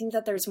interesting. I think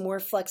that there's more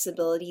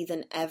flexibility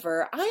than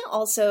ever. I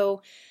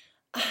also...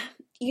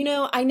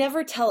 I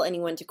never tell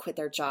anyone to quit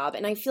their job.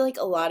 And I feel like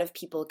a lot of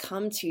people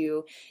come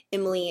to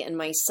Emily and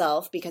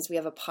myself because we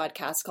have a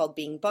podcast called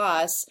Being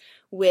Boss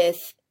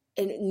with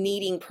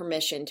needing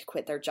permission to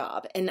quit their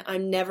job. And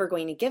I'm never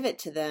going to give it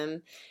to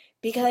them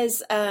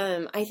because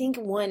I think,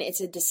 one,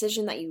 it's a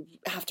decision that you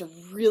have to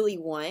really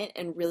want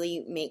and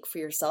really make for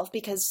yourself,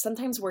 because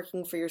sometimes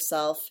working for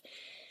yourself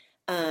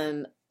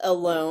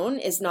alone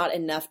is not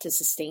enough to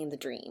sustain the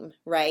dream,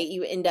 right?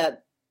 You end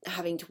up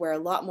having to wear a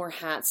lot more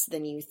hats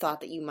than you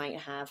thought that you might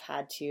have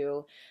had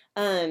to.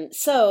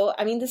 So,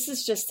 I mean, this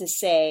is just to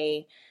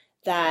say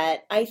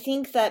that I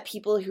think that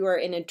people who are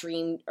in a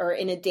dream or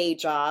in a day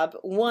job,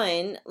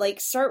 one, like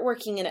start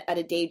working at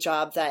a day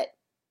job that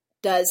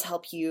does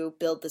help you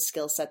build the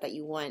skill set that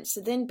you want.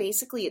 So then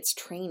basically it's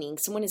training.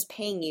 Someone is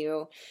paying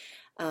you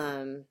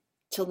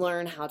to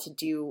learn how to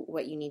do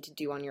what you need to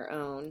do on your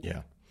own.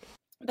 Yeah.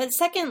 But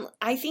second,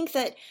 I think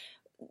that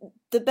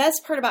the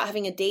best part about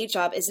having a day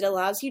job is it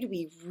allows you to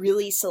be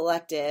really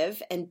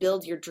selective and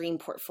build your dream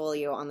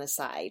portfolio on the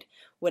side.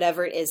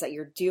 Whatever it is that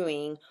you're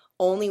doing,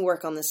 only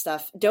work on the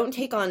stuff. Don't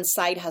take on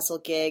side hustle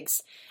gigs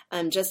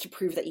just to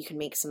prove that you can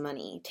make some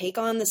money. Take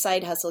on the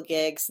side hustle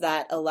gigs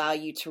that allow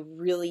you to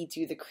really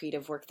do the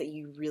creative work that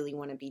you really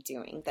want to be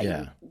doing, that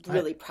you're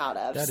really proud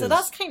of. So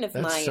that's kind of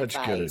my advice. That's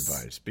such good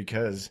advice,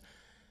 because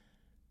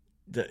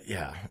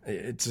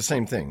it's the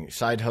same thing.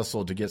 Side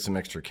hustle to get some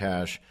extra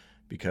cash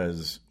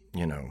because,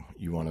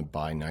 you want to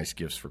buy nice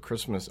gifts for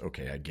Christmas.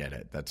 Okay, I get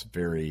it. That's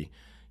very,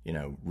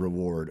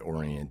 reward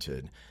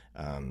oriented.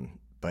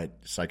 But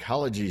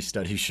psychology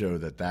studies show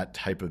that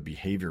type of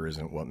behavior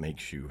isn't what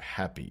makes you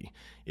happy.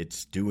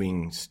 It's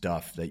doing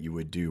stuff that you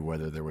would do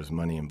whether there was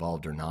money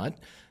involved or not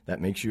that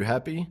makes you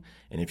happy.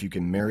 And if you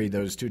can marry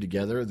those two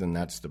together, then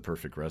that's the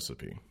perfect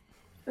recipe.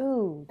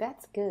 Ooh,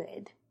 that's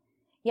good.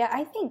 Yeah,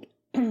 I think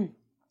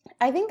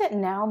that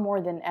now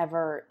more than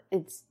ever,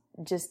 it's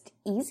just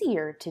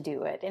easier to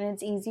do it. And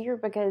it's easier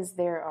because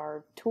there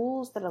are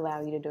tools that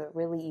allow you to do it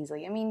really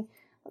easily. I mean,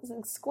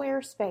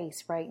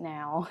 Squarespace right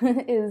now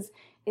is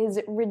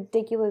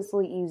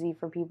ridiculously easy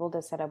for people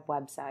to set up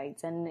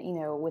websites. And,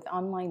 with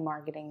online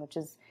marketing, which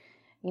is,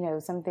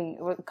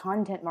 something,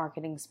 content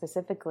marketing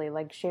specifically,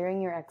 like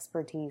sharing your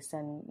expertise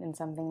in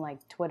something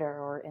like Twitter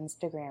or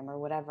Instagram or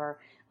whatever,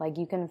 like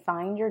you can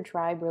find your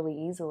tribe really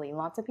easily.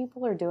 Lots of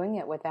people are doing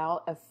it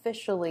without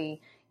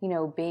officially,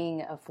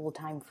 being a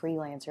full-time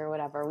freelancer or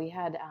whatever. We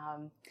had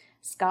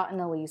Scott and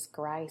Elise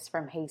Grice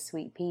from Hey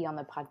Sweet Pea on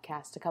the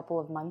podcast a couple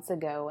of months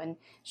ago, and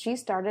she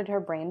started her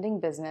branding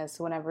business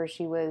whenever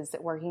she was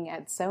working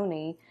at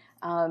Sony,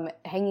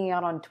 hanging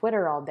out on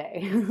Twitter all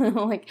day.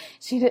 Like,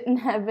 she didn't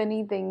have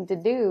anything to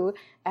do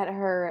at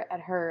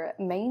her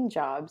main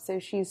job, so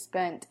she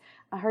spent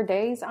her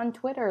days on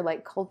Twitter,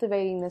 like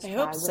cultivating this tribe.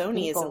 I hope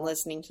Sony isn't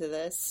listening to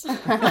this.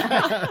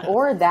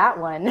 Or that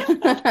one.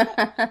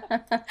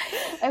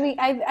 I mean,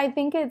 I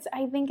think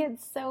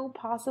it's so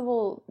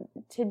possible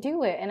to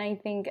do it. And I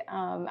think,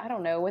 I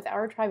don't know, with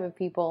our tribe of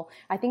people,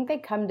 I think they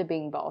come to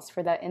Being Boss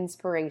for that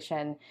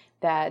inspiration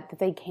that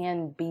they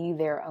can be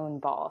their own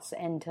boss,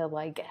 and to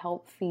like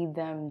help feed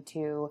them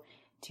to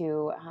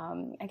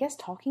I guess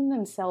talking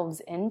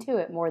themselves into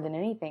it more than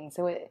anything.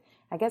 So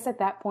I guess at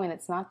that point,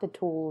 it's not the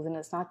tools and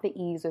it's not the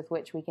ease with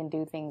which we can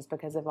do things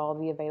because of all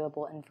the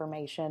available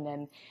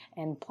information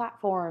and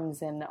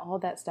platforms and all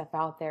that stuff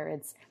out there.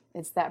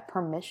 It's that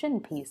permission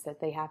piece that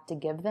they have to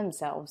give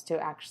themselves to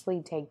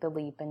actually take the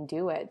leap and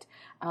do it,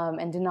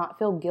 and to not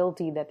feel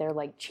guilty that they're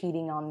like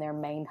cheating on their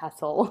main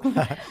hustle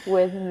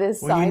with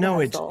this side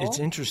hustle. It's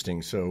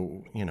interesting.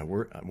 So,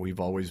 we've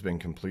always been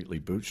completely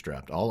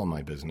bootstrapped. All of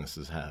my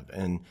businesses have.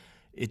 And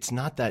it's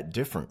not that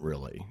different,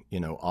 really.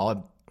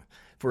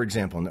 For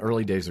example, in the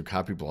early days of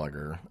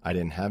CopyBlogger, I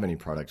didn't have any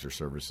products or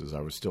services.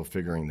 I was still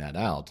figuring that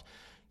out.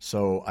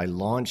 So I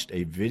launched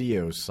a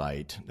video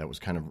site that was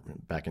kind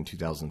of back in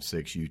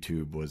 2006.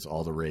 YouTube was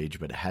all the rage,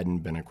 but it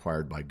hadn't been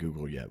acquired by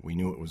Google yet. We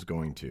knew it was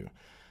going to.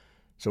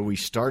 So we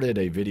started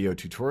a video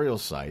tutorial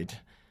site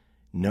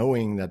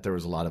knowing that there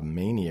was a lot of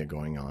mania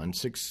going on.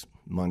 6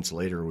 months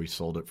later, we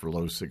sold it for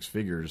low six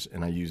figures,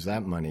 and I used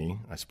that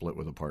money, I split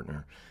with a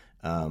partner,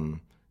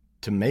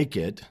 to make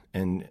it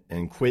and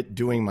quit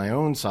doing my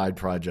own side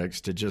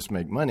projects to just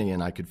make money,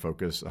 and I could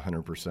focus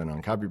 100%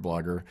 on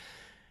CopyBlogger.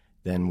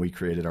 Then we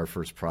created our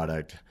first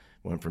product,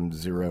 went from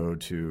 0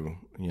 to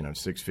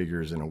 6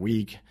 figures in a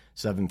week,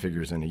 7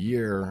 figures in a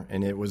year,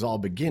 and it was all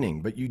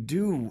beginning. But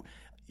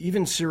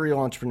even serial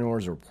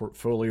entrepreneurs or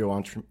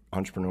portfolio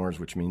entrepreneurs,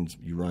 which means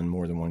you run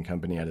more than one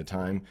company at a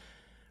time,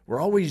 we're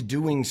always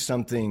doing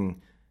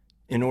something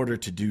in order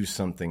to do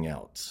something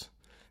else.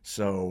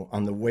 So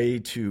on the way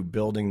to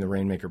building the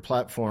Rainmaker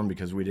platform,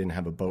 because we didn't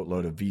have a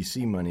boatload of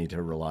VC money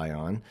to rely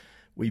on,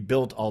 we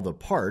built all the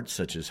parts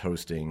such as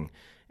hosting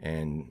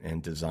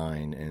and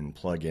design and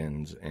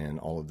plugins and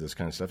all of this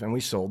kind of stuff, and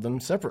we sold them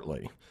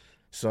separately.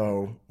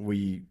 So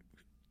we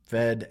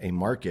fed a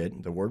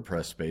market, the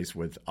WordPress space,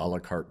 with a la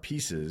carte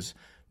pieces,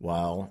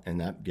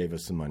 and that gave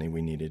us the money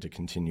we needed to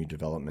continue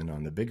development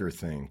on the bigger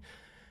thing.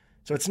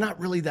 So it's not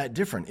really that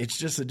different. It's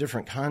just a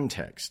different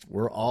context.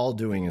 We're all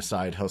doing a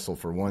side hustle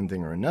for one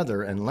thing or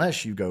another,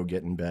 unless you go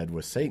get in bed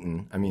with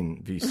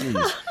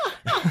VCs.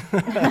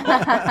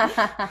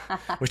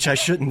 Which I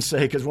shouldn't say,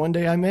 because one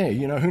day I may,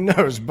 who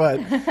knows? But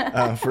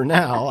for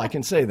now, I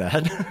can say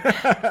that.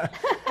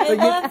 I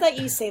love that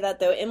you say that,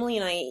 though. Emily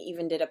and I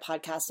even did a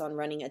podcast on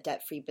running a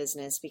debt-free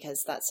business,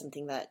 because that's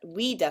something that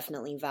we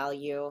definitely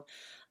value.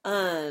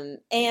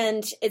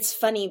 And it's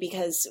funny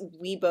because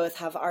we both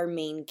have our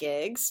main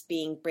gigs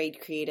being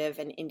Braid Creative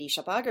and Indie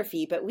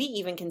Shopography, but we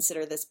even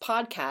consider this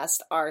podcast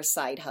our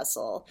side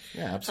hustle.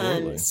 Yeah,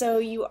 absolutely. So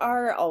you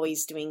are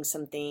always doing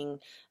something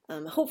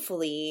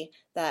hopefully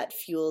that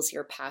fuels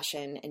your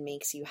passion and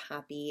makes you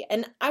happy.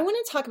 And I want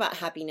to talk about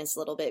happiness a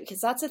little bit because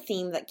that's a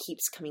theme that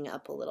keeps coming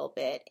up a little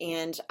bit.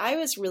 And I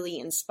was really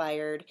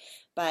inspired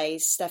by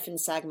Stefan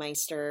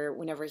Sagmeister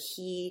whenever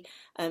he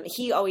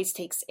always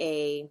takes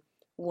a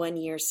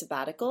 1-year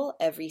sabbatical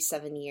every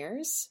 7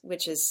 years,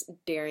 which is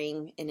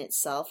daring in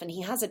itself. And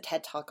he has a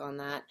TED Talk on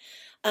that.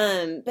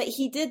 But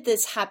he did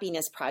this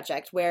happiness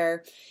project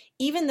where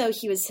even though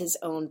he was his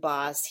own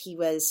boss, he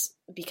was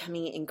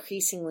becoming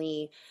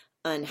increasingly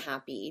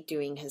unhappy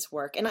doing his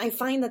work. And I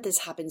find that this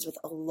happens with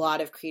a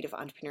lot of creative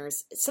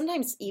entrepreneurs,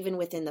 sometimes even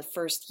within the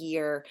first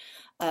year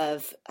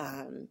of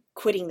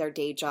quitting their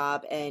day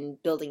job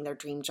and building their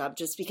dream job,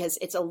 just because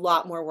it's a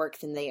lot more work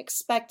than they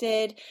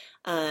expected.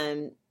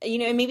 And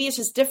maybe it's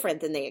just different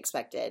than they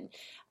expected.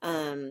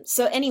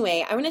 So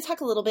anyway, I want to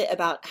talk a little bit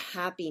about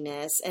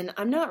happiness, and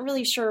I'm not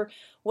really sure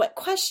what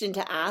question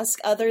to ask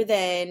other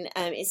than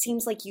it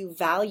seems like you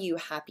value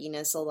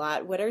happiness a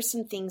lot. What are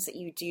some things that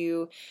you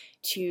do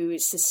to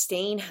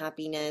sustain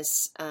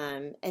happiness,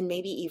 and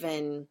maybe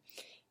even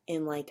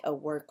in like a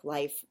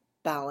work-life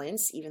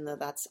balance, even though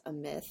that's a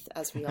myth,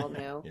 as we all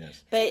know.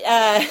 Yes. But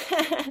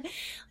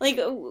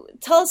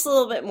tell us a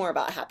little bit more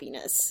about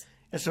happiness.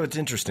 Yeah, so it's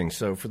interesting.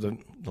 So for the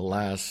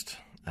last,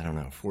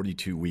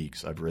 42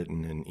 weeks, I've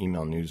written an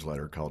email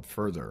newsletter called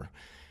Further,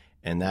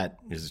 and that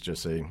is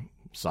just a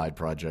side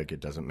project. It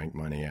doesn't make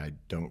money. I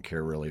don't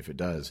care really if it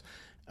does.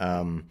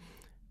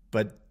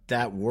 But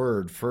that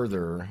word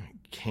Further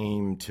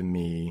came to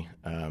me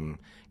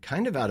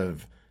kind of out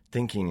of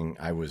thinking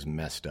I was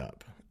messed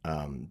up.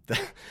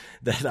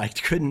 That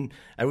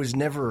I was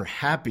never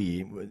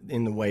happy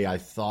in the way I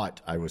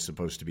thought I was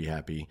supposed to be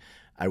happy.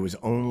 I was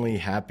only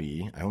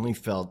happy. I only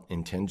felt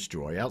intense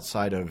joy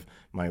outside of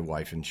my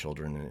wife and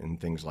children and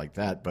things like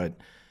that. But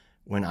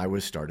when I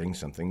was starting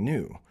something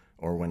new,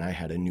 or when I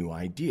had a new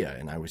idea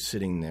and I was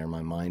sitting there,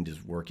 my mind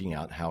is working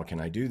out, how can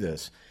I do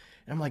this?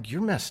 And I'm like,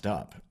 you're messed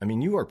up. I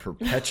mean, you are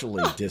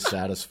perpetually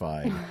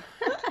dissatisfied,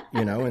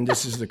 and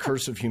this is the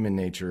curse of human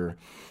nature.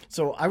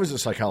 So I was a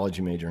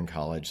psychology major in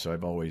college, so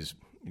I've always,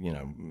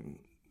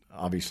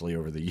 obviously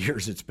over the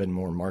years, it's been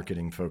more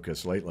marketing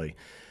focused lately.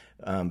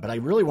 But I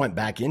really went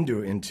back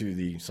into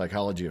the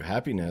psychology of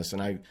happiness,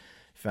 and I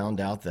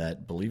found out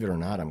that, believe it or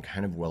not, I'm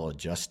kind of well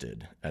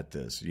adjusted at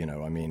this.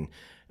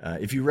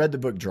 If you read the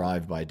book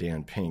Drive by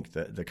Dan Pink,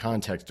 the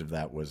context of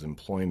that was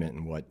employment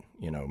and what,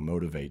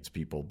 motivates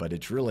people. But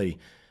it's really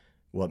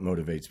what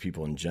motivates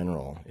people in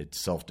general. It's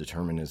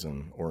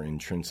self-determinism or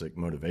intrinsic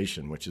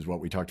motivation, which is what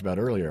we talked about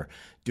earlier.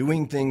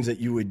 Doing things that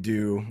you would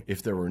do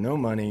if there were no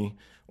money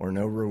or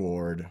no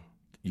reward,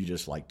 you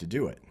just like to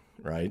do it,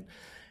 right?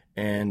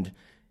 And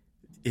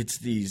it's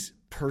these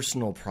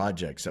personal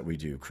projects that we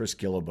do. Chris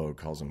Guillebeau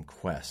calls them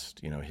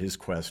quest. His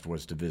quest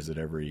was to visit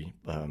every,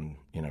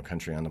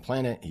 country on the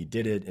planet. He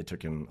did it. It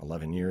took him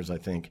 11 years, I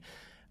think.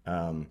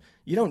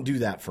 You don't do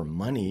that for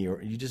money,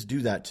 or you just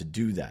do that to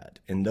do that.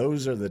 And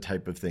those are the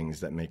type of things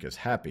that make us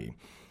happy.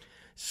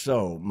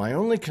 So my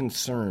only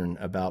concern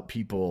about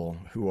people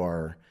who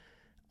are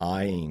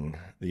eyeing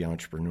the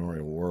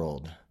entrepreneurial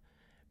world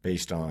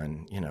based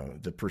on,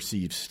 the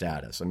perceived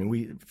status. I mean,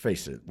 we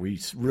face it. We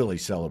really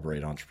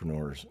celebrate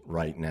entrepreneurs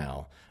right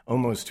now,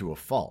 almost to a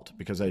fault,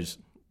 because as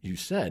you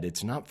said,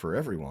 it's not for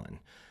everyone.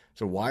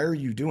 So why are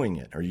you doing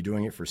it? Are you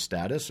doing it for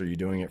status? Are you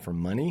doing it for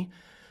money?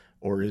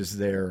 Or is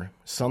there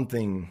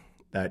something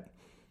that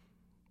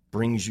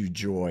brings you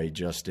joy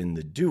just in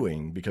the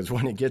doing? Because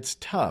when it gets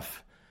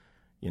tough,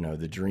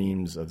 the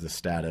dreams of the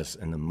status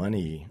and the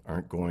money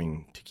aren't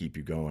going to keep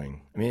you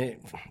going. I mean,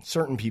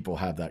 certain people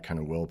have that kind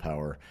of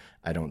willpower.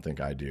 I don't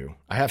think I do.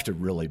 I have to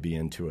really be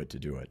into it to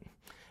do it.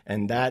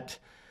 And that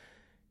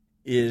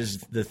is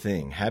the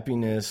thing.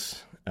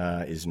 Happiness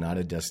is not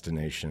a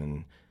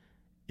destination.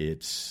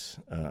 It's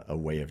a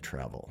way of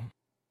travel.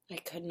 I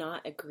could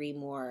not agree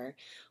more.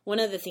 One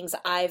of the things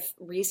I've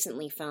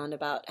recently found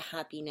about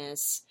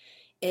happiness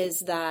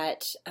is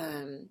that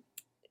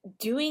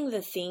doing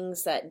the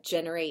things that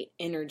generate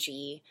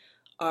energy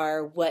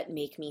are what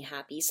make me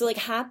happy. So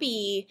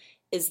happy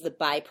is the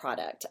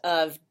byproduct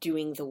of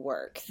doing the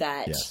work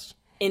that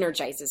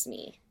energizes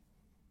me.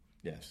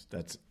 Yes,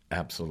 that's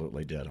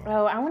absolutely dead on.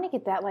 Oh, I want to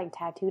get that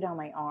tattooed on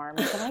my arm.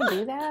 Can I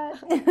do that?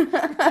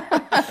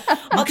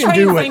 I'll try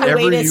to find a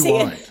way to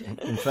say it.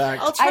 In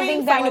fact, I'll try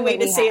and find a way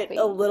to say it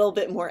a little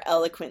bit more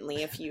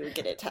eloquently if you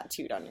get it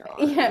tattooed on your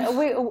arm. Yeah,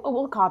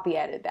 we'll copy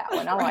edit that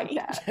one. I like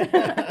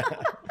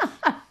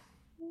that.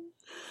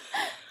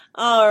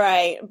 All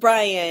right,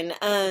 Brian,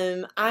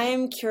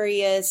 I'm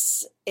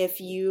curious if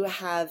you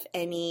have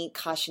any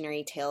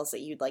cautionary tales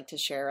that you'd like to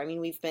share. I mean,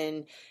 we've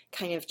been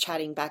kind of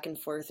chatting back and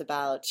forth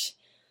about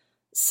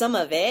some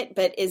of it,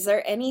 but is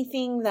there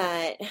anything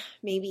that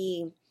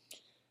maybe,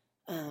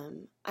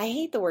 I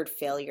hate the word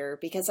failure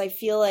because I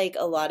feel like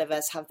a lot of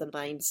us have the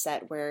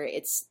mindset where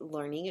it's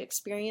learning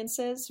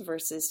experiences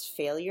versus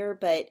failure,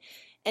 but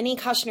any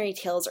cautionary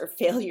tales or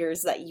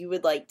failures that you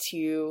would like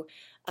to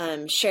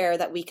share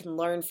that we can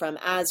learn from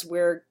as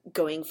we're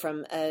going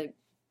from a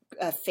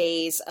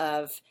phase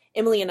of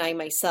Emily and I,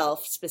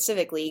 myself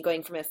specifically,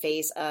 going from a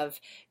phase of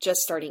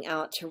just starting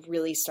out to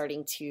really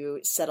starting to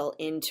settle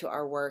into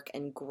our work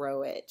and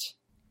grow it.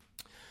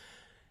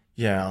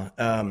 Yeah,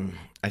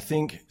 I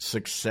think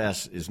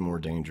success is more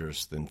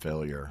dangerous than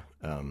failure.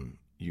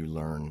 You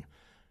learn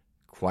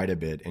quite a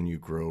bit and you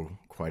grow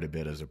quite a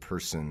bit as a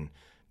person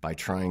by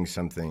trying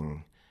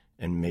something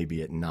and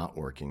maybe it not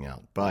working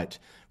out. But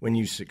when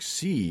you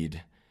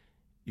succeed,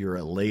 you're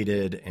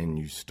elated and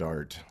you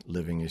start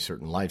living a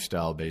certain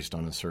lifestyle based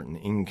on a certain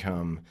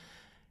income.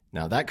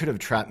 Now, that could have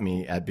trapped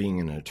me at being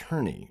an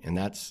attorney, and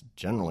that's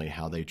generally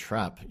how they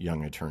trap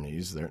young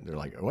attorneys. They're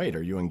like, wait,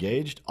 are you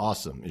engaged?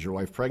 Awesome. Is your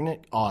wife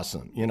pregnant?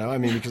 Awesome.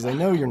 Because they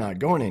know you're not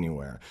going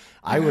anywhere.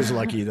 I was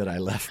lucky that I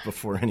left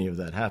before any of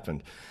that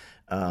happened.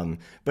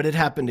 But it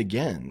happened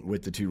again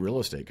with the 2 real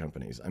estate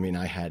companies.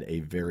 I had a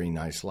very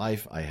nice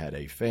life. I had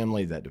a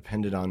family that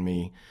depended on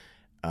me.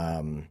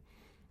 And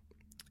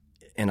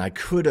I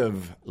could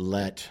have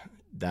let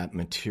that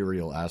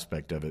material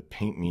aspect of it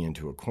paint me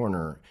into a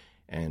corner.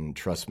 And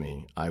trust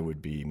me, I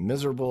would be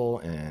miserable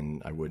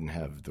and I wouldn't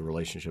have the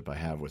relationship I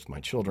have with my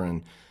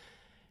children.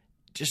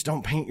 Just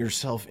don't paint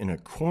yourself in a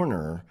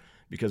corner,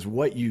 because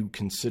what you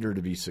consider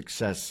to be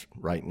success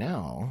right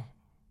now,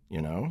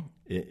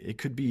 it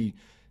could be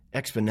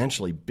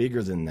exponentially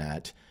bigger than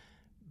that,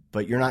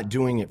 but you're not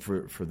doing it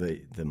for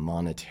the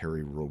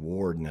monetary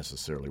reward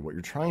necessarily. What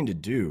you're trying to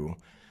do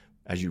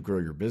as you grow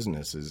your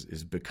business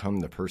is become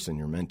the person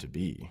you're meant to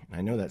be. And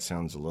I know that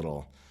sounds a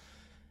little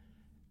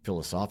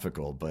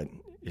philosophical, but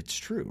it's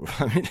true.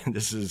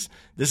 This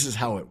is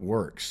how it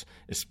works,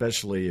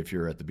 especially if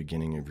you're at the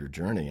beginning of your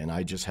journey. And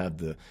I just have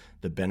the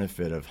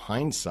benefit of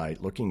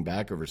hindsight, looking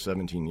back over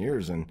 17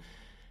 years, and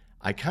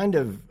I kind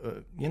of,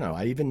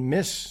 I even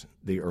miss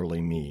the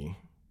early me,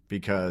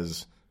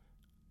 because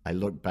I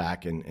look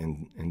back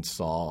and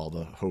saw all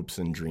the hopes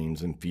and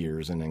dreams and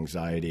fears and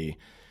anxiety,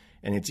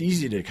 and it's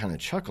easy to kind of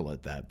chuckle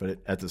at that. But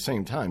at the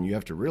same time, you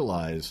have to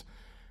realize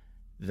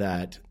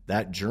that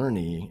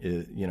journey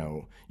is,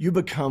 you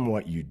become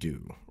what you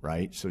do,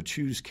 right? So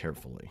choose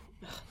carefully.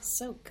 Oh,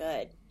 so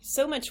good.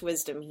 So much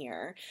wisdom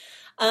here.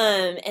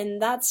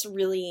 And that's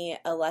really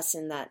a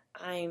lesson that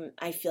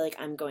I feel like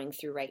I'm going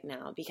through right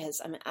now,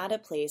 because I'm at a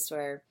place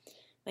where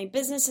my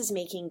business is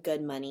making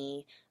good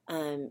money.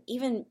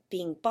 Even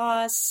being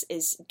boss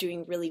is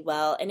doing really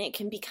well, and it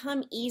can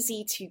become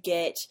easy to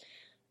get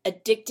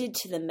addicted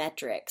to the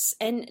metrics,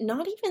 and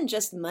not even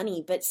just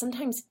money, but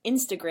sometimes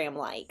Instagram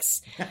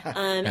likes.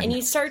 And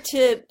you start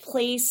to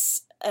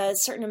place a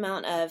certain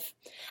amount of,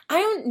 I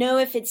don't know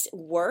if it's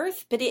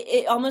worth, but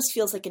it almost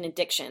feels like an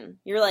addiction.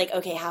 You're like,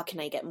 okay, how can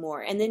I get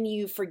more? And then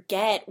you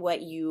forget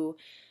what you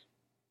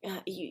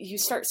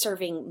start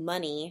serving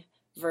money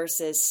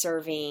versus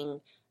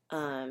serving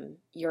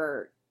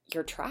your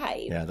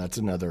tribe. Yeah, that's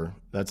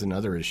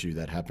another issue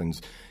that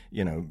happens.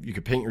 You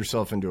could paint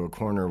yourself into a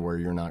corner where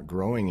you're not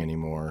growing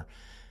anymore.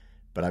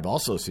 But I've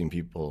also seen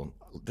people,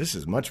 this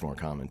is much more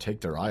common,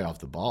 take their eye off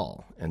the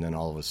ball, and then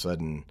all of a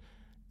sudden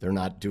they're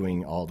not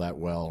doing all that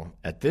well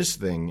at this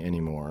thing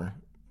anymore,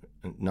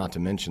 not to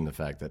mention the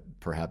fact that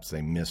perhaps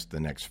they missed the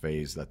next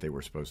phase that they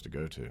were supposed to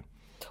go to.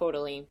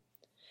 Totally.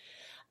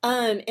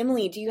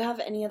 Emily, do you have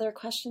any other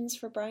questions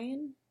for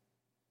Brian?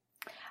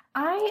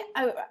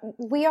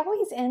 We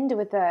always end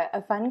with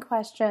a fun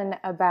question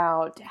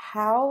about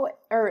how,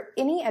 or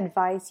any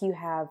advice you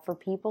have for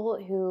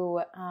people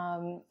who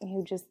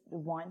just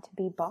want to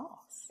be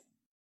boss.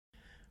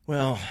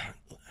 Well,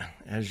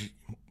 as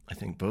I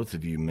think both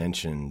of you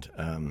mentioned,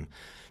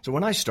 so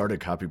when I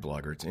started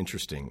CopyBlogger, it's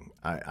interesting.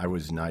 I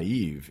was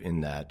naive in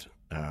that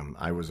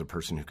I was a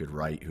person who could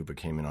write, who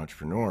became an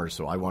entrepreneur.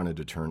 So I wanted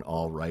to turn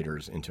all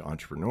writers into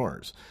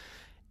entrepreneurs,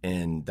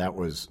 and that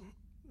was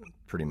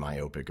pretty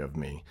myopic of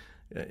me.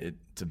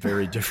 It's a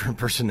very different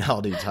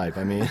personality type.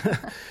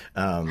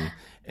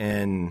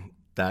 And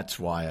that's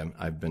why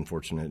I've been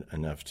fortunate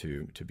enough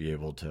to be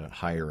able to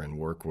hire and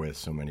work with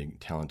so many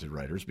talented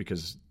writers,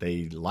 because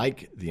they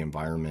like the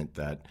environment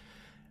that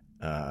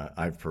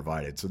I've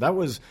provided. So that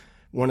was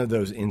one of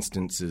those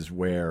instances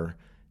where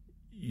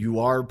you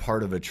are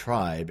part of a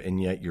tribe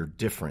and yet you're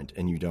different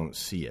and you don't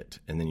see it.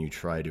 And then you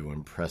try to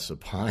impress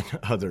upon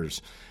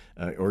others,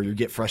 or you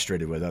get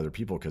frustrated with other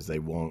people because they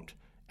won't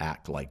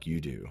act like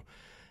you do.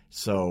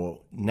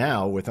 So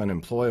now with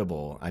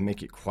Unemployable, I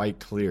make it quite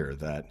clear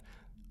that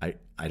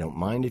I don't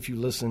mind if you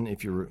listen,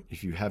 if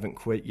you haven't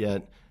quit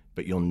yet,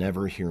 but you'll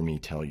never hear me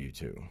tell you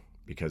to,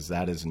 because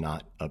that is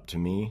not up to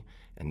me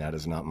and that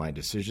is not my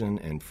decision.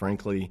 And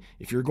frankly,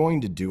 if you're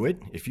going to do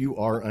it, if you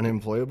are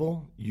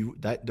unemployable,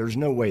 there's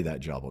no way that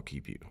job will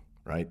keep you,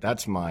 right?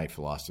 That's my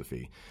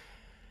philosophy.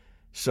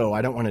 So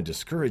I don't want to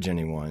discourage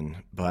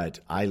anyone,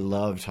 but I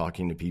love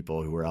talking to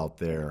people who are out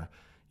there.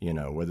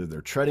 Whether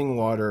they're treading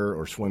water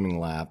or swimming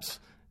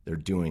laps, they're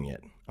doing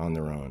it on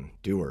their own.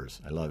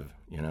 Doers. I love,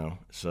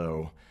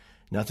 So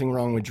nothing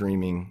wrong with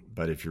dreaming,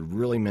 but if you're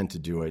really meant to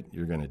do it,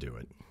 you're going to do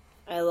it.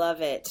 I love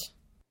it.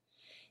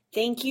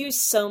 Thank you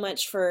so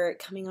much for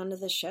coming onto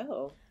the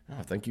show.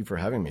 Oh, thank you for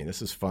having me.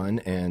 This is fun.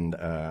 And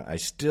I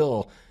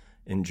still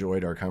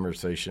enjoyed our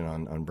conversation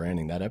on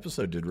branding. That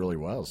episode did really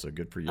well, so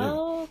good for you.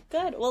 Oh,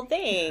 good. Well,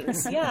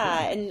 thanks.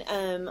 Yeah,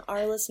 and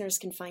our listeners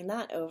can find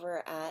that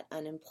over at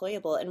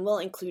Unemployable, and we'll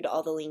include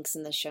all the links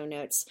in the show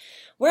notes.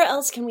 Where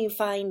else can we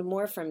find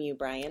more from you,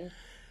 Brian?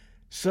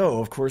 So,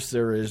 of course,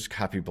 there is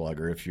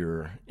CopyBlogger. If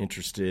you're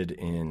interested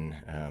in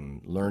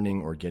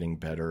learning or getting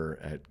better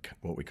at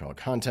what we call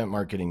content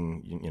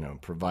marketing,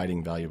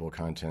 providing valuable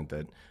content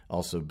that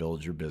also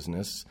builds your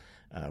business,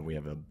 we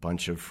have a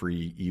bunch of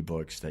free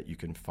ebooks that you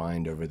can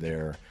find over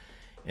there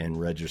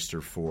and register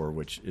for,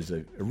 which is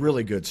a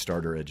really good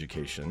starter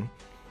education.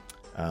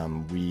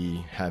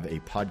 We have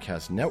a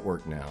podcast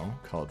network now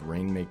called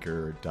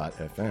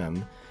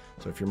Rainmaker.fm.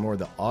 So if you're more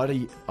the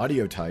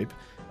audio type,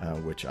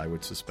 which I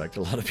would suspect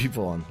a lot of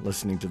people on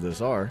listening to this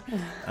are,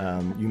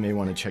 you may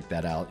want to check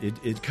that out.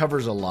 It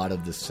covers a lot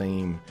of the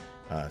same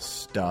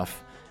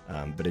stuff,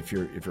 but if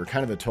you're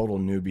kind of a total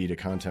newbie to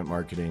content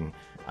marketing,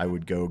 I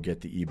would go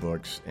get the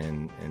ebooks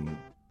and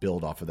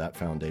build off of that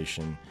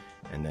foundation,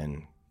 and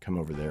then come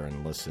over there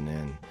and listen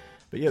in.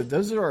 But yeah,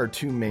 those are our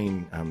two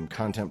main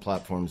content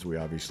platforms. We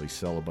obviously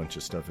sell a bunch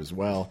of stuff as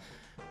well,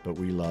 but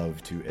we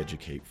love to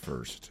educate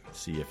first,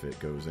 see if it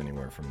goes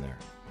anywhere from there.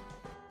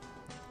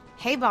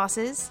 Hey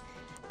bosses,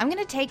 I'm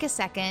going to take a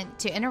second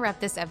to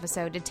interrupt this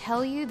episode to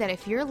tell you that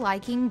if you're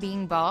liking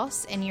being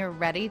boss and you're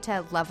ready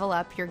to level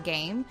up your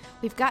game,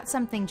 we've got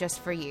something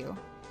just for you.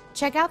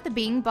 Check out the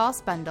Being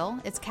Boss bundle.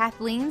 It's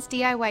Kathleen's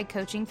DIY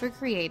coaching for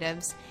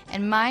creatives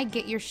and my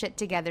Get Your Shit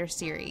Together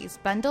series,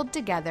 bundled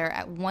together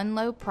at one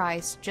low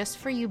price just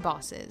for you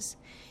bosses.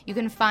 You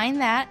can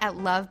find that at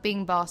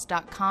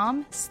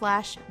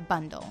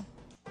lovebeingboss.com/bundle.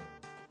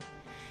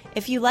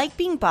 If you like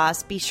Being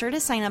Boss, be sure to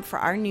sign up for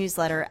our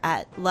newsletter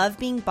at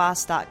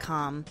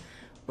lovebeingboss.com,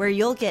 where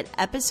you'll get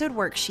episode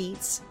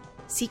worksheets,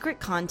 secret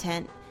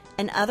content,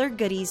 and other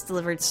goodies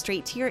delivered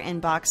straight to your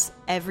inbox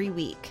every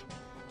week.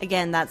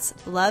 Again, that's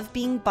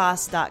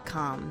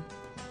lovebeingboss.com.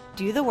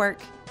 Do the work,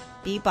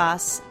 be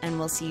boss, and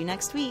we'll see you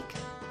next week.